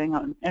were getting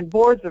on. And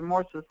boards are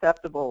more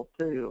susceptible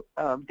to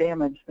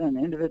damage than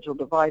individual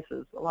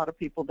devices. A lot of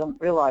people don't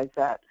realize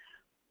that.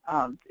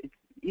 It's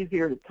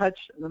easier to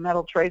touch the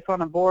metal trace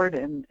on a board,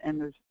 and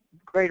there's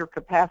greater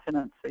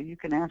capacitance, so you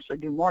can actually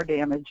do more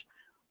damage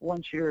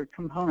once your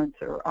components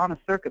are on a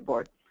circuit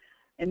board.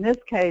 In this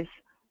case,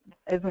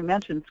 as we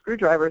mentioned,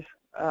 screwdrivers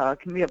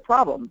can be a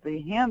problem.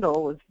 The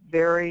handle was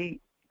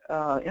very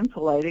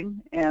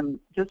insulating, and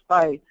just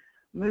by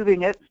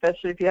moving it,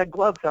 especially if you had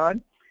gloves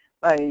on,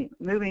 by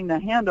moving the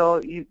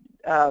handle,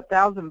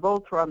 1,000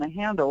 volts were on the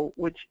handle,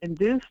 which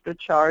induced a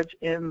charge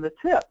in the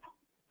tip.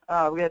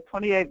 We had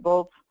 28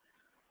 volts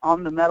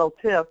on the metal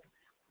tip,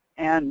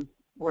 and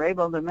we're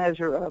able to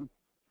measure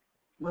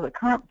with a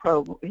current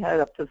probe, we had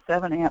up to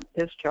 7 amp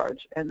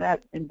discharge, and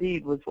that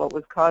indeed was what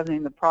was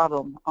causing the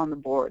problem on the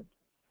board.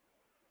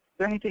 Is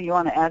there anything you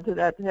want to add to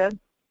that, Ted?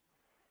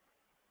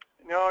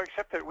 No,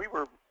 except that we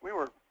were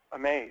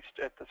amazed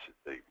at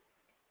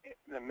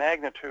the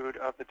magnitude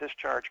of the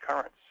discharge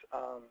currents.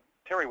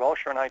 Terry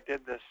Welcher and I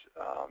did this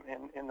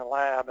in the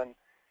lab, and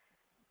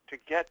to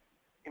get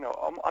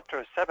up to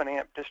a 7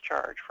 amp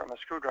discharge from a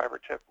screwdriver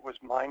tip was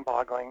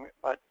mind-boggling.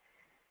 But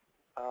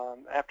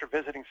after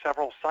visiting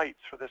several sites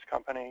for this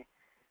company,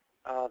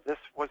 this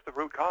was the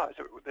root cause.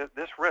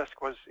 This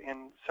risk was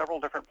in several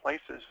different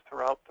places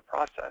throughout the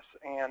process,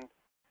 and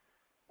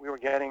we were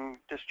getting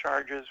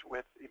discharges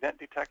with event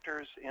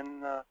detectors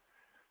in the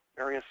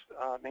various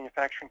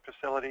manufacturing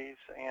facilities,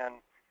 and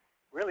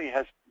really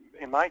has,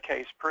 in my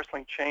case,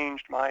 personally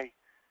changed my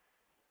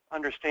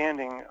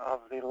understanding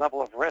of the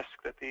level of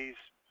risk that these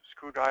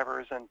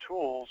screwdrivers and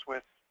tools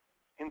with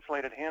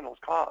insulated handles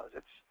cause.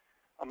 It's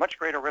a much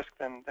greater risk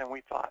than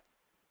we thought.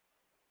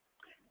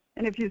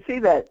 And if you see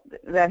that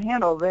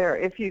handle there,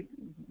 if you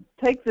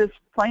take this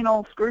plain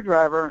old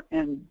screwdriver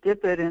and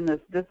dip it in this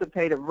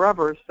dissipative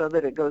rubber so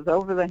that it goes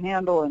over the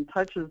handle and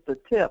touches the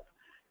tip,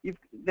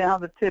 now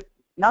the tip,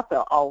 not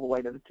all the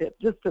way to the tip,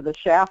 just to the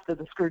shaft of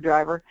the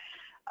screwdriver,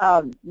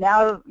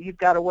 now you've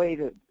got a way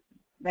to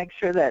make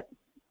sure that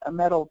a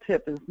metal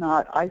tip is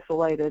not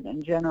isolated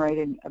and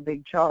generating a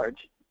big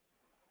charge.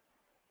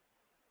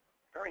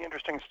 Very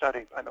interesting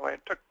study, by the way.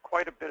 It took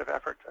quite a bit of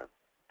effort to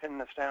pin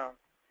this down.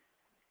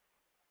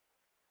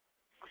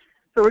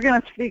 So we're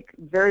going to speak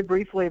very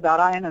briefly about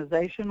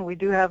ionization. We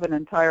do have an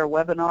entire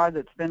webinar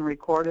that's been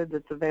recorded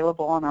that's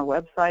available on our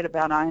website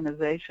about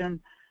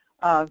ionization.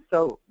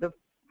 So the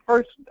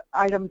first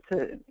item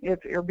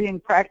if you're being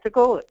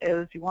practical,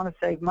 is you want to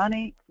save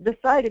money,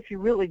 decide if you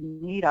really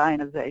need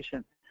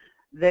ionization.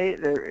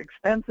 They're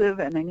expensive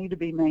and they need to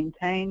be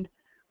maintained.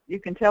 You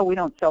can tell we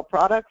don't sell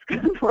products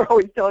because we're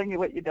always telling you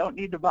what you don't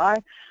need to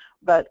buy.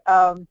 But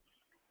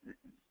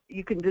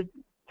you can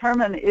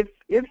determine if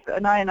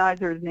an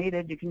ionizer is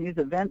needed. You can use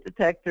event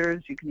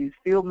detectors. You can use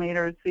field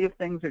meters, see if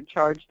things are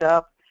charged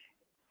up.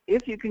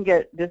 If you can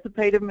get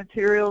dissipative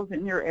materials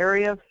in your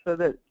area so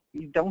that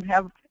you don't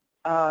have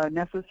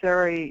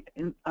necessary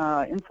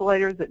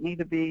insulators that need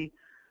to be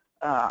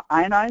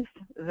ionized,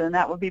 then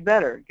that would be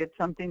better. Get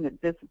something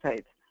that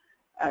dissipates.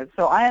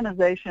 So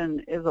ionization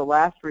is a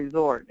last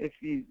resort. If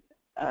you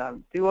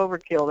do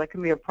overkill, that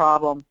can be a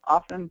problem.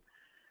 Often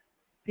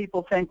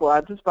people think, well,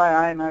 I'll just buy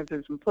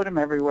ionizers and put them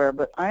everywhere,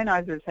 but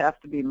ionizers have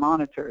to be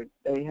monitored.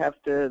 They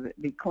have to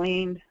be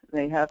cleaned.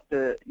 They have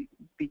to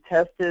be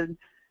tested.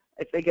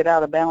 If they get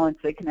out of balance,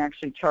 they can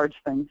actually charge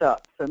things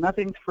up. So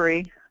nothing's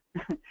free.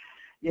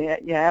 You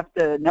have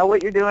to know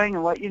what you're doing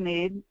and what you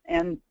need.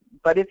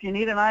 But if you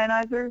need an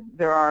ionizer,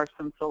 there are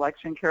some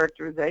selection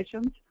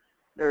characterizations.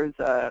 There's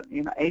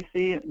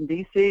AC and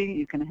DC.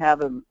 You can have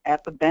them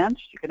at the bench.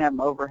 You can have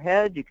them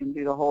overhead. You can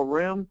do the whole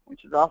room,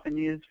 which is often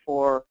used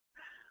for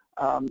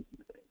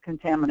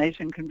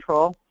contamination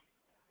control.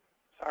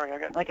 Sorry,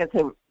 like I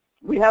said,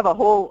 we have a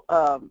whole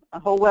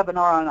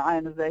webinar on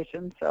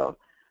ionization. So,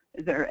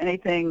 is there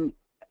anything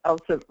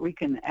else that we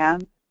can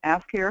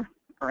ask here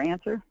or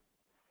answer?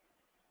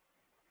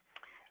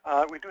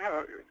 We do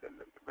have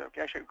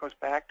actually it goes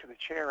back to the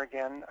chair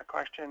again, a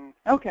question.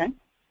 Okay.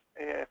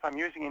 If I'm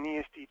using an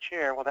ESD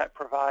chair, will that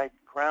provide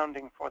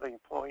grounding for the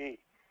employee?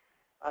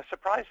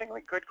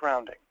 Surprisingly good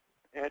grounding.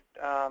 It,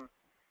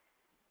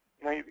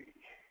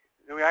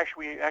 we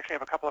actually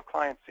have a couple of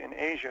clients in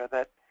Asia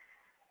that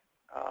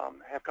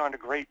have gone to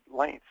great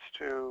lengths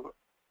to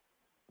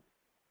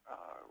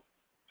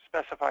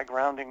specify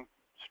grounding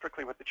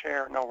strictly with the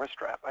chair, no wrist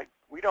strap.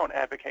 We don't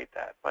advocate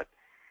that, but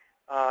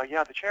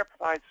yeah, the chair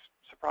provides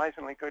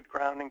surprisingly good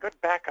grounding, good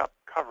backup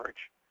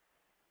coverage,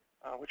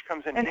 which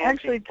comes in handy. And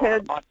actually,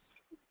 Ted,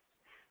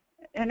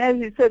 and as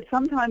you said,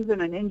 sometimes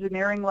in an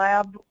engineering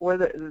lab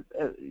where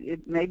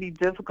it may be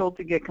difficult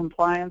to get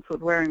compliance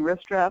with wearing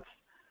wrist straps,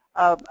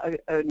 an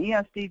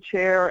ESD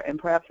chair and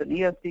perhaps an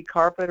ESD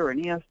carpet or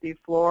an ESD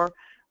floor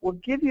will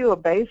give you a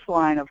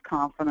baseline of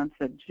confidence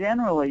that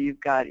generally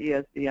you've got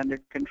ESD under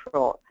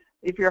control.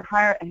 If you're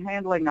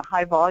handling a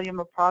high volume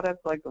of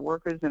products like the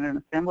workers in an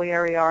assembly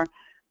area are,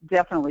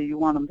 definitely you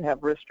want them to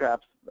have wrist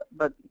straps.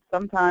 But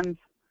sometimes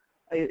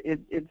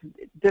it's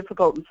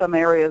difficult in some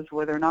areas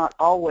where they're not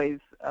always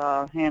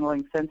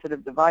handling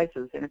sensitive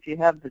devices. And if you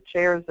have the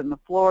chairs and the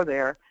floor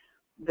there,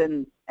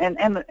 then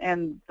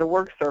and the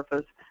work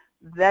surface,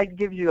 that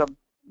gives you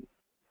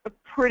a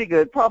pretty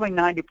good, probably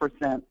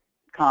 90%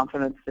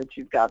 confidence that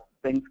you've got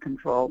things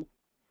controlled.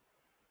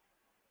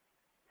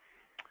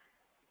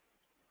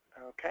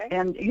 Okay.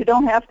 And you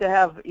don't have to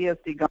have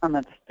ESD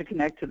garments to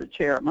connect to the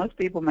chair. Most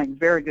people make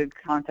very good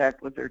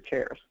contact with their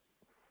chairs.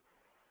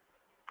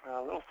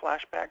 A little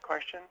flashback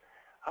question.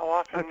 How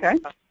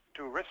often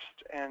do wrist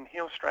and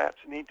heel straps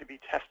need to be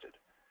tested?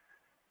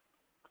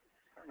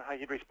 I don't know how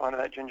you'd respond to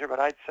that, Ginger, but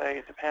I'd say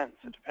it depends.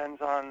 It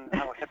depends on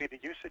how heavy the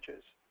usage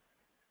is.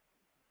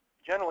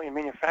 Generally, in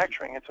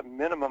manufacturing, it's a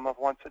minimum of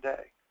once a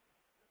day.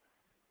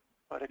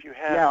 But if you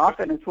have... Yeah,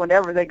 often it's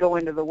whenever they go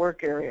into the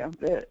work area,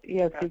 the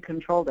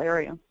ESD-controlled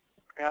area.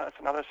 Yeah, that's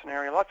another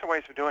scenario. Lots of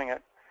ways of doing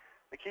it.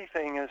 The key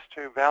thing is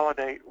to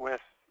validate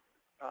with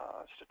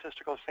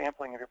statistical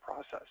sampling of your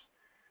process.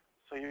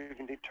 So you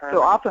can determine...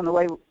 So often the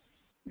way...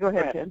 Go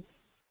ahead, Ted.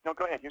 No,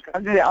 go ahead.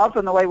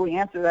 Often the way we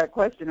answer that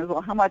question is,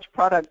 well, how much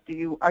product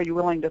are you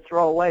willing to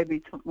throw away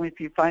if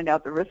you find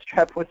out the wrist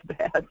strap was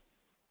bad?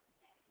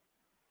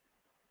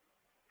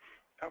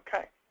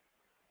 Okay.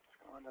 Let's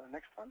go on to the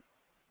next one.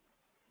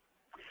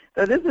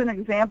 So this is an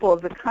example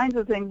of the kinds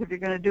of things if you're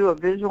going to do a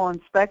visual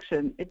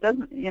inspection. It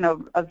doesn't,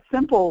 a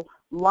simple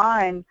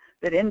line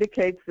that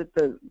indicates that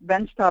the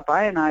benchtop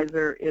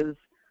ionizer is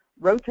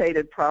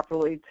rotated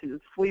properly to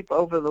sweep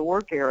over the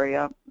work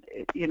area.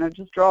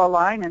 Just draw a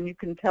line and you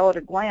can tell at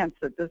a glance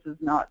that this is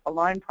not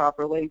aligned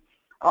properly.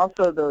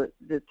 Also,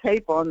 the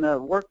tape on the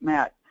work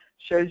mat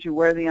shows you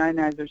where the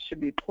ionizers should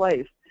be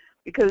placed,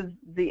 because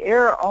the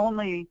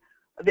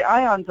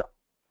ions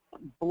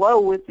blow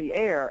with the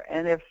air,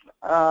 and if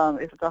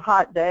it's a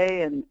hot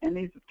day and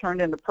these have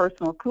turned into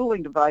personal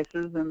cooling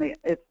devices and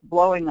it's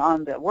blowing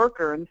on the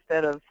worker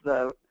instead of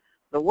the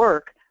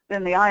work,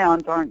 then the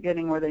ions aren't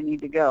getting where they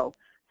need to go.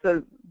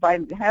 So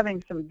by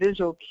having some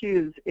visual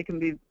cues, it can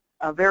be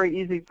very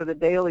easy for the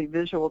daily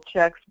visual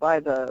checks by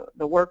the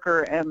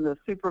worker and the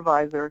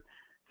supervisor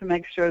to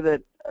make sure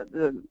that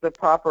the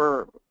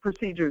proper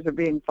procedures are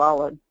being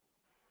followed.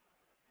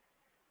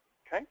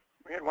 Okay.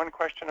 We had one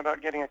question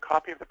about getting a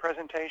copy of the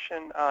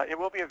presentation. It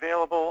will be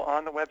available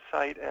on the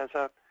website as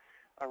a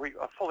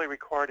fully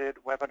recorded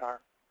webinar.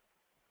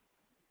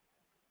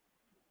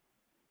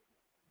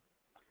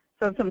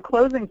 So some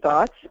closing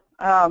thoughts.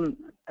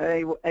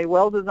 A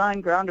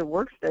well-designed grounded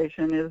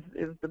workstation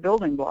is the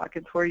building block.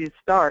 It's where you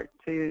start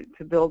to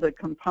build a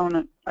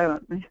component,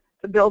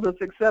 to build a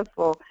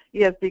successful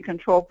ESD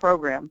control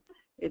program.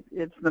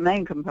 It's the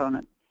main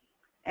component.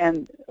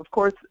 And of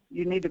course,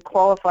 you need to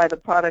qualify the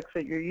products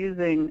that you're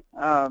using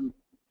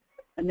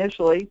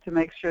initially to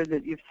make sure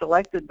that you've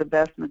selected the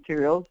best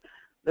materials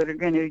that are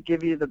going to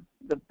give you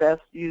the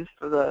best use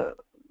for the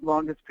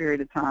longest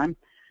period of time.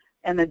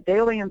 And the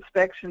daily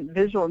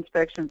visual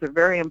inspections are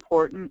very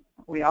important.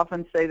 We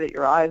often say that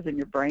your eyes and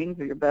your brains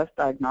are your best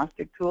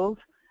diagnostic tools.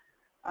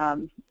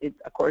 Of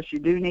course, you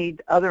do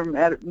need other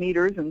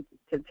meters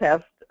to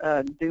test,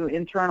 do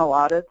internal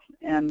audits,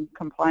 and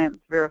compliance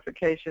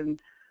verification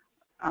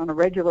on a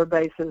regular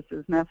basis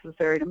is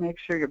necessary to make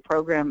sure your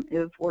program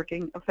is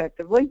working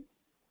effectively.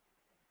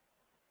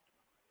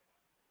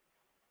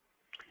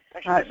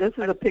 Actually, this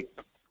is a pic.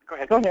 Go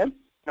ahead. Go ahead.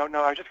 No,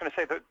 I was just going to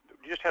say that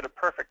you just had a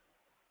perfect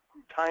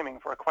timing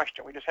for a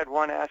question. We just had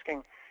one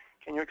asking,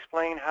 can you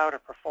explain how to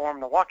perform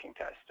the walking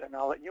test? And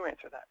I'll let you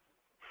answer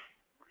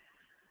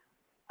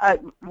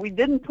that. We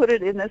didn't put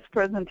it in this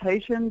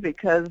presentation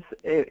because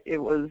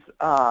it was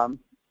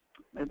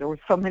there were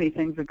so many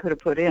things we could have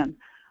put in.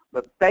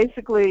 But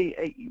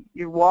basically,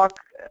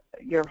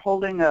 you're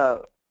holding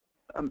a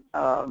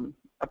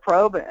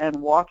probe and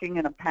walking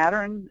in a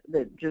pattern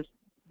that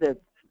it's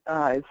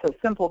a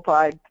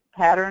simplified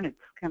pattern. It's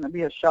going to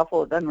be a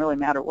shuffle. It doesn't really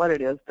matter what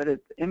it is, but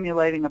it's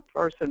emulating a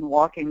person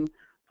walking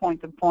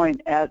point to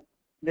point at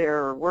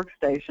their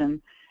workstation.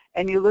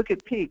 And you look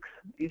at peaks.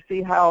 You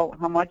see how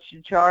much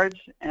you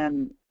charge,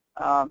 and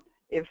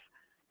if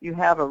you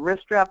have a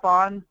wrist strap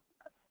on,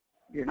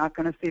 you're not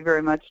going to see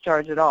very much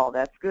charge at all.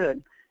 That's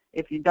good.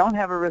 If you don't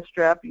have a wrist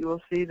strap, you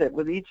will see that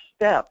with each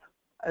step,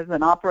 as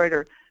an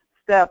operator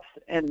steps,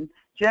 and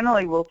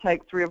generally we'll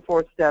take 3 or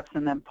 4 steps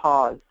and then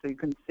pause, so you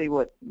can see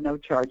what no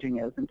charging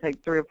is, and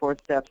take 3 or 4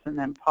 steps and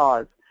then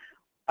pause.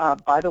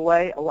 By the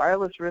way, a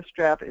wireless wrist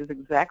strap is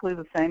exactly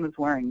the same as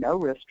wearing no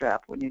wrist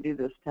strap when you do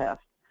this test.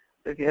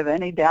 So if you have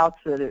any doubts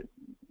that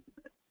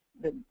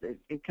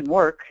it can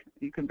work,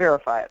 you can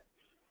verify it.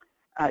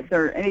 Is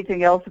there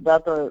anything else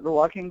about the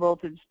walking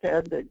voltage,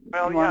 Ted, that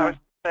well, you yeah, want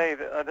to say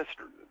that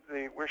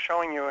we're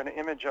showing you an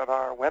image of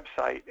our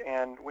website,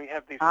 and we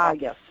have these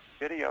yes.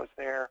 videos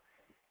there,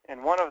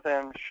 and one of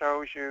them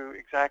shows you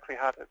exactly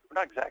how to,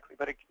 not exactly,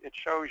 but it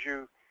shows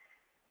you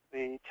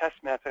the test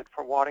method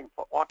for walking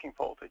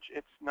voltage.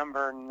 It's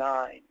number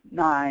 9.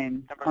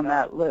 9 on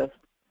that list.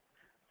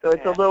 So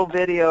it's a little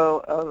video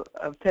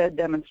of Ted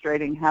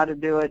demonstrating how to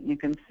do it, and you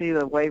can see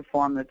the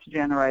waveform that's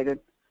generated.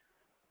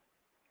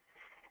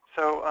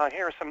 So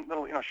here are some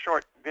little,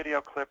 short video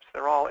clips.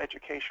 They're all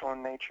educational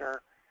in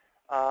nature.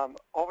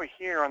 Over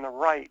here on the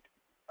right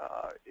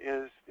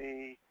is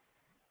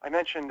I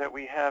mentioned that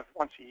we have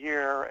once a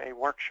year a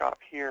workshop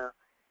here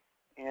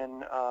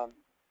in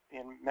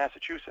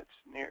Massachusetts,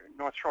 near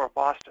North Shore of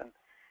Boston.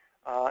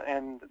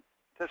 And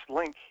this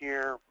link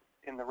here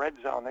in the red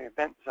zone, the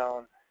event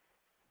zone,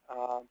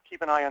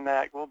 keep an eye on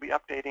that. We'll be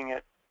updating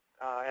it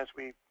as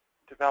we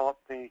develop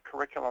the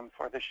curriculum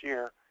for this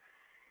year,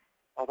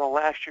 although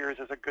last year's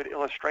is a good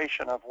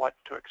illustration of what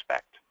to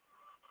expect.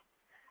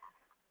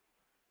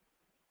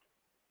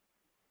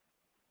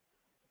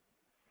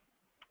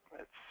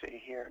 Let's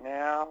see here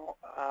now.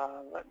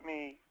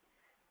 I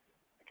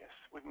guess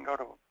we can go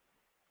to.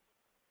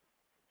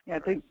 Yeah,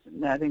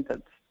 I think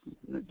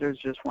there's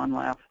just one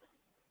left.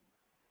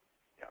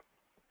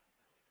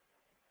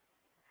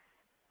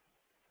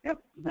 Yep,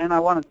 and I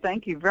want to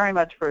thank you very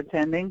much for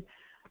attending.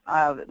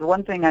 The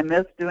one thing I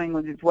miss doing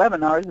with these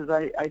webinars is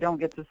I don't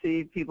get to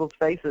see people's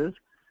faces.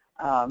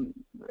 And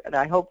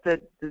I hope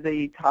that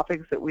the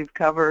topics that we've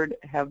covered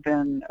have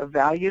been of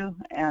value,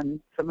 and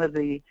some of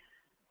the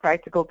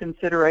practical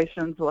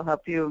considerations will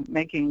help you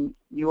making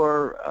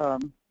your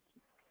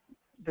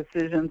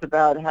decisions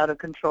about how to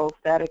control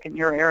static in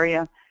your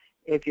area.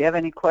 If you have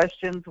any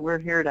questions, we're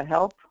here to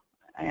help,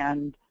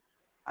 and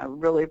I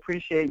really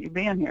appreciate you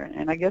being here.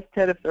 And I guess,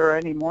 Ted, if there are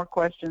any more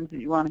questions that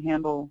you want to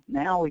handle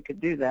now, we could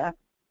do that.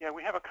 Yeah,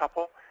 we have a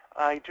couple.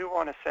 I do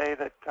want to say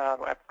that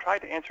I've tried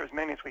to answer as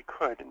many as we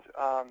could. And,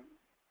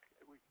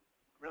 we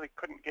really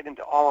couldn't get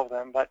into all of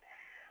them. But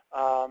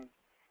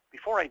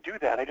before I do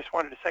that, I just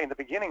wanted to say in the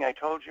beginning I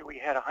told you we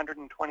had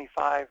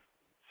 125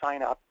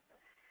 sign up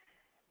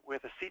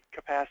with a seat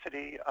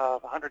capacity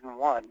of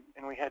 101,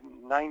 and we had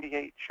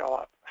 98 show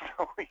up.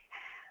 So we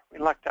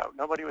lucked out.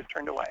 Nobody was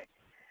turned away.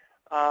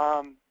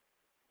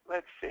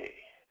 Let's see.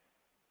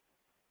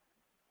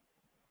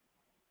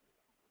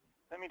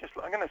 I'm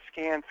going to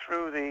scan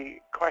through the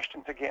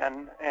questions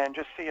again and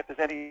just see if there's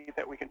any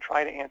that we can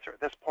try to answer at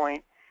this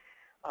point.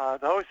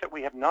 Those that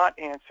we have not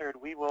answered,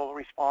 we will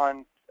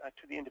respond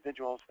to the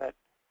individuals that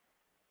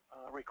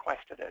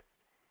requested it.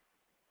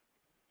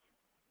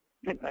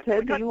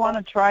 Ted, do you want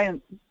to try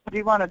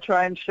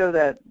and show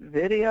that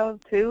video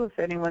too, if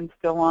anyone's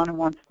still on and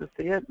wants to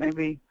see it?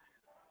 Maybe.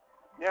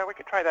 Yeah, we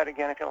could try that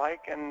again if you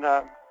like, and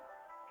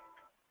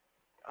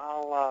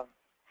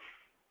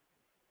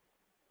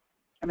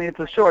I mean, it's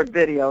a short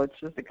video. It's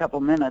just a couple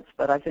minutes,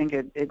 but I think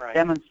it right.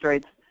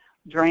 demonstrates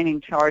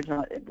draining charge.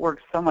 It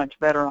works so much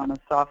better on a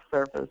soft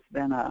surface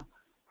than a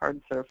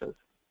hard surface.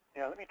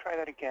 Yeah, let me try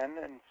that again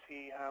and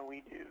see how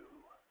we do.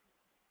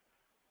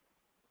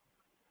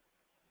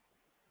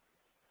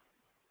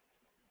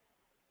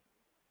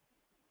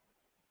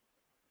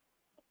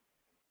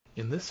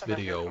 In this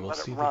video, we'll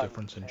see the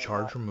difference in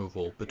charge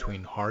removal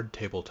between hard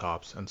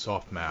tabletops and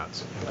soft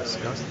mats and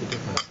discuss the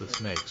difference this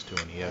makes to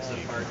an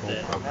ESD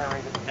control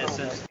program.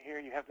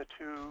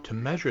 To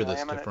measure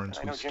this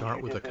difference, we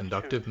start with a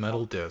conductive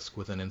metal disc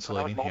with an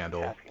insulating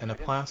handle and a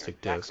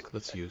plastic disc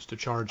that's used to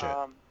charge it.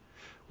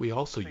 We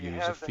also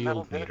use a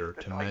field meter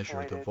to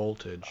measure the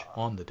voltage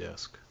on the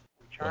disc.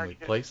 When we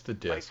place the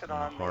disc on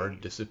a hard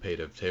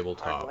dissipative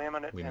tabletop,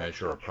 we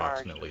measure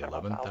approximately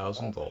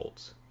 11,000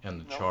 volts,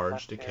 and the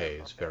charge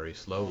decays very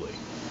slowly.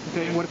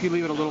 Okay, and what if you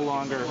leave it a little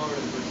longer,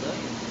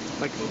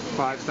 like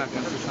 5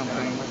 seconds or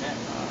something?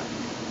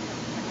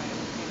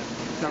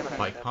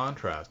 By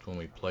contrast, when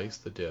we place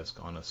the disc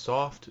on a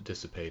soft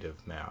dissipative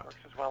mat,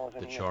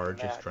 the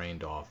charge is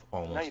drained off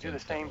almost instantly. Now you do the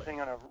same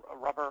thing on a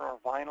rubber or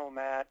vinyl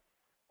mat.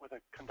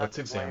 Let's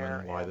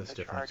examine why this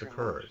difference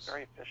occurs.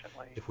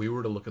 If we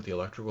were to look at the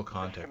electrical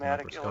contact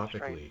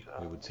microscopically,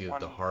 we would see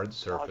that the hard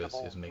surface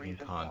is making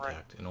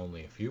contact in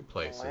only a few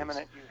places,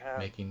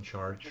 making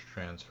charge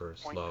transfer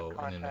slow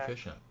and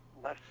inefficient.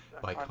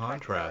 By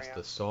contrast,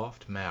 the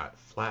soft mat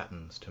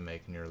flattens to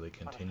make nearly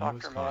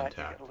continuous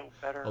contact,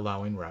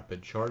 allowing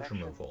rapid charge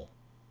removal.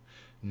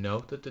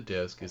 Note that the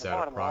disc is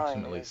at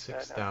approximately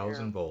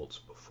 6,000 volts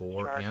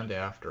before and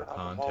after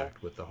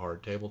contact with the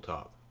hard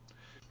tabletop.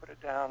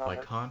 By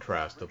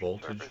contrast, the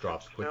voltage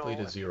drops quickly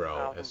to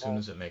 0 as soon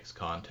as it makes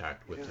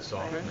contact with the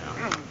soft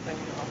mat.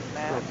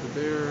 Drop to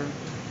there,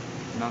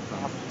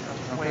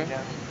 nothing. Okay?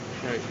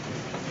 Right.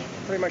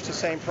 Pretty much the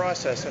same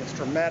process, and it's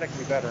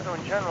dramatically better. So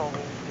in general,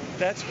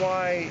 that's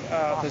why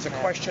there's a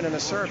question in the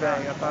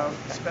survey about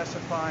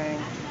specifying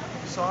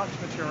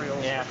soft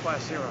materials for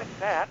class 0.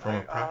 From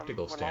a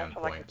practical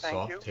standpoint,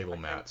 soft table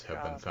mats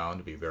have been found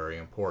to be very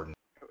important.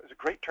 It was a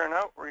great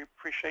turnout. We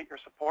appreciate your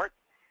support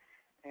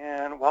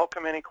and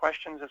welcome any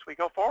questions as we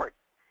go forward.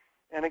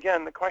 And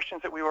again, the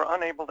questions that we were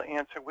unable to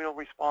answer, we'll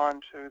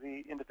respond to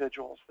the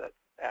individuals that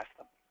asked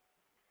them.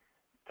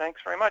 Thanks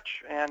very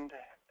much, and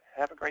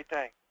have a great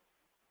day.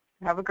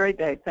 Have a great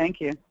day. Thank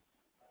you.